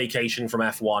vacation from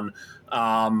F1.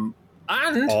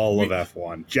 And all of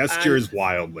F1 gestures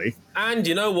wildly. And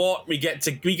you know what? We get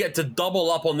to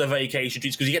double up on the vacation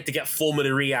treats because you get to get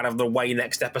Formula E out of the way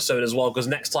next episode as well. Because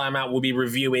next time out we'll be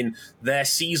reviewing their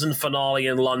season finale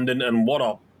in London, and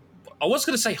I was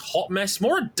going to say hot mess,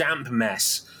 more a damp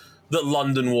mess that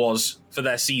London was for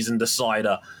their season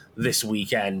decider this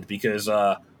weekend. Because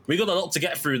we got a lot to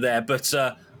get through there, but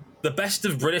the best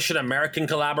of British and American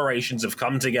collaborations have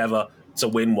come together to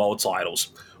win world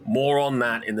titles. More on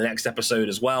that in the next episode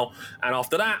as well. And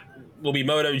after that, will be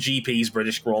MotoGP's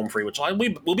British Grand Prix, which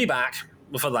we'll be back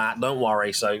for that. Don't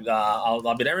worry. So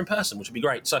I'll be there in person, which will be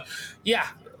great. So, yeah,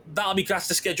 that's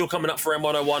the schedule coming up for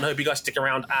M101. Hope you guys stick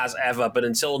around as ever. But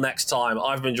until next time,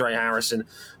 I've been Dre Harrison.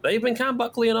 They've been Cam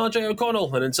Buckley and RJ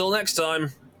O'Connell. And until next time,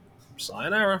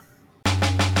 sayonara.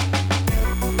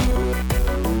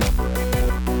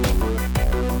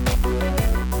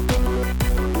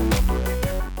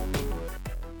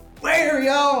 Later,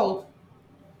 y'all.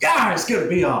 God, it's going to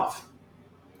be off.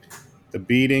 The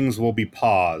beatings will be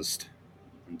paused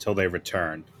until they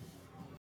return.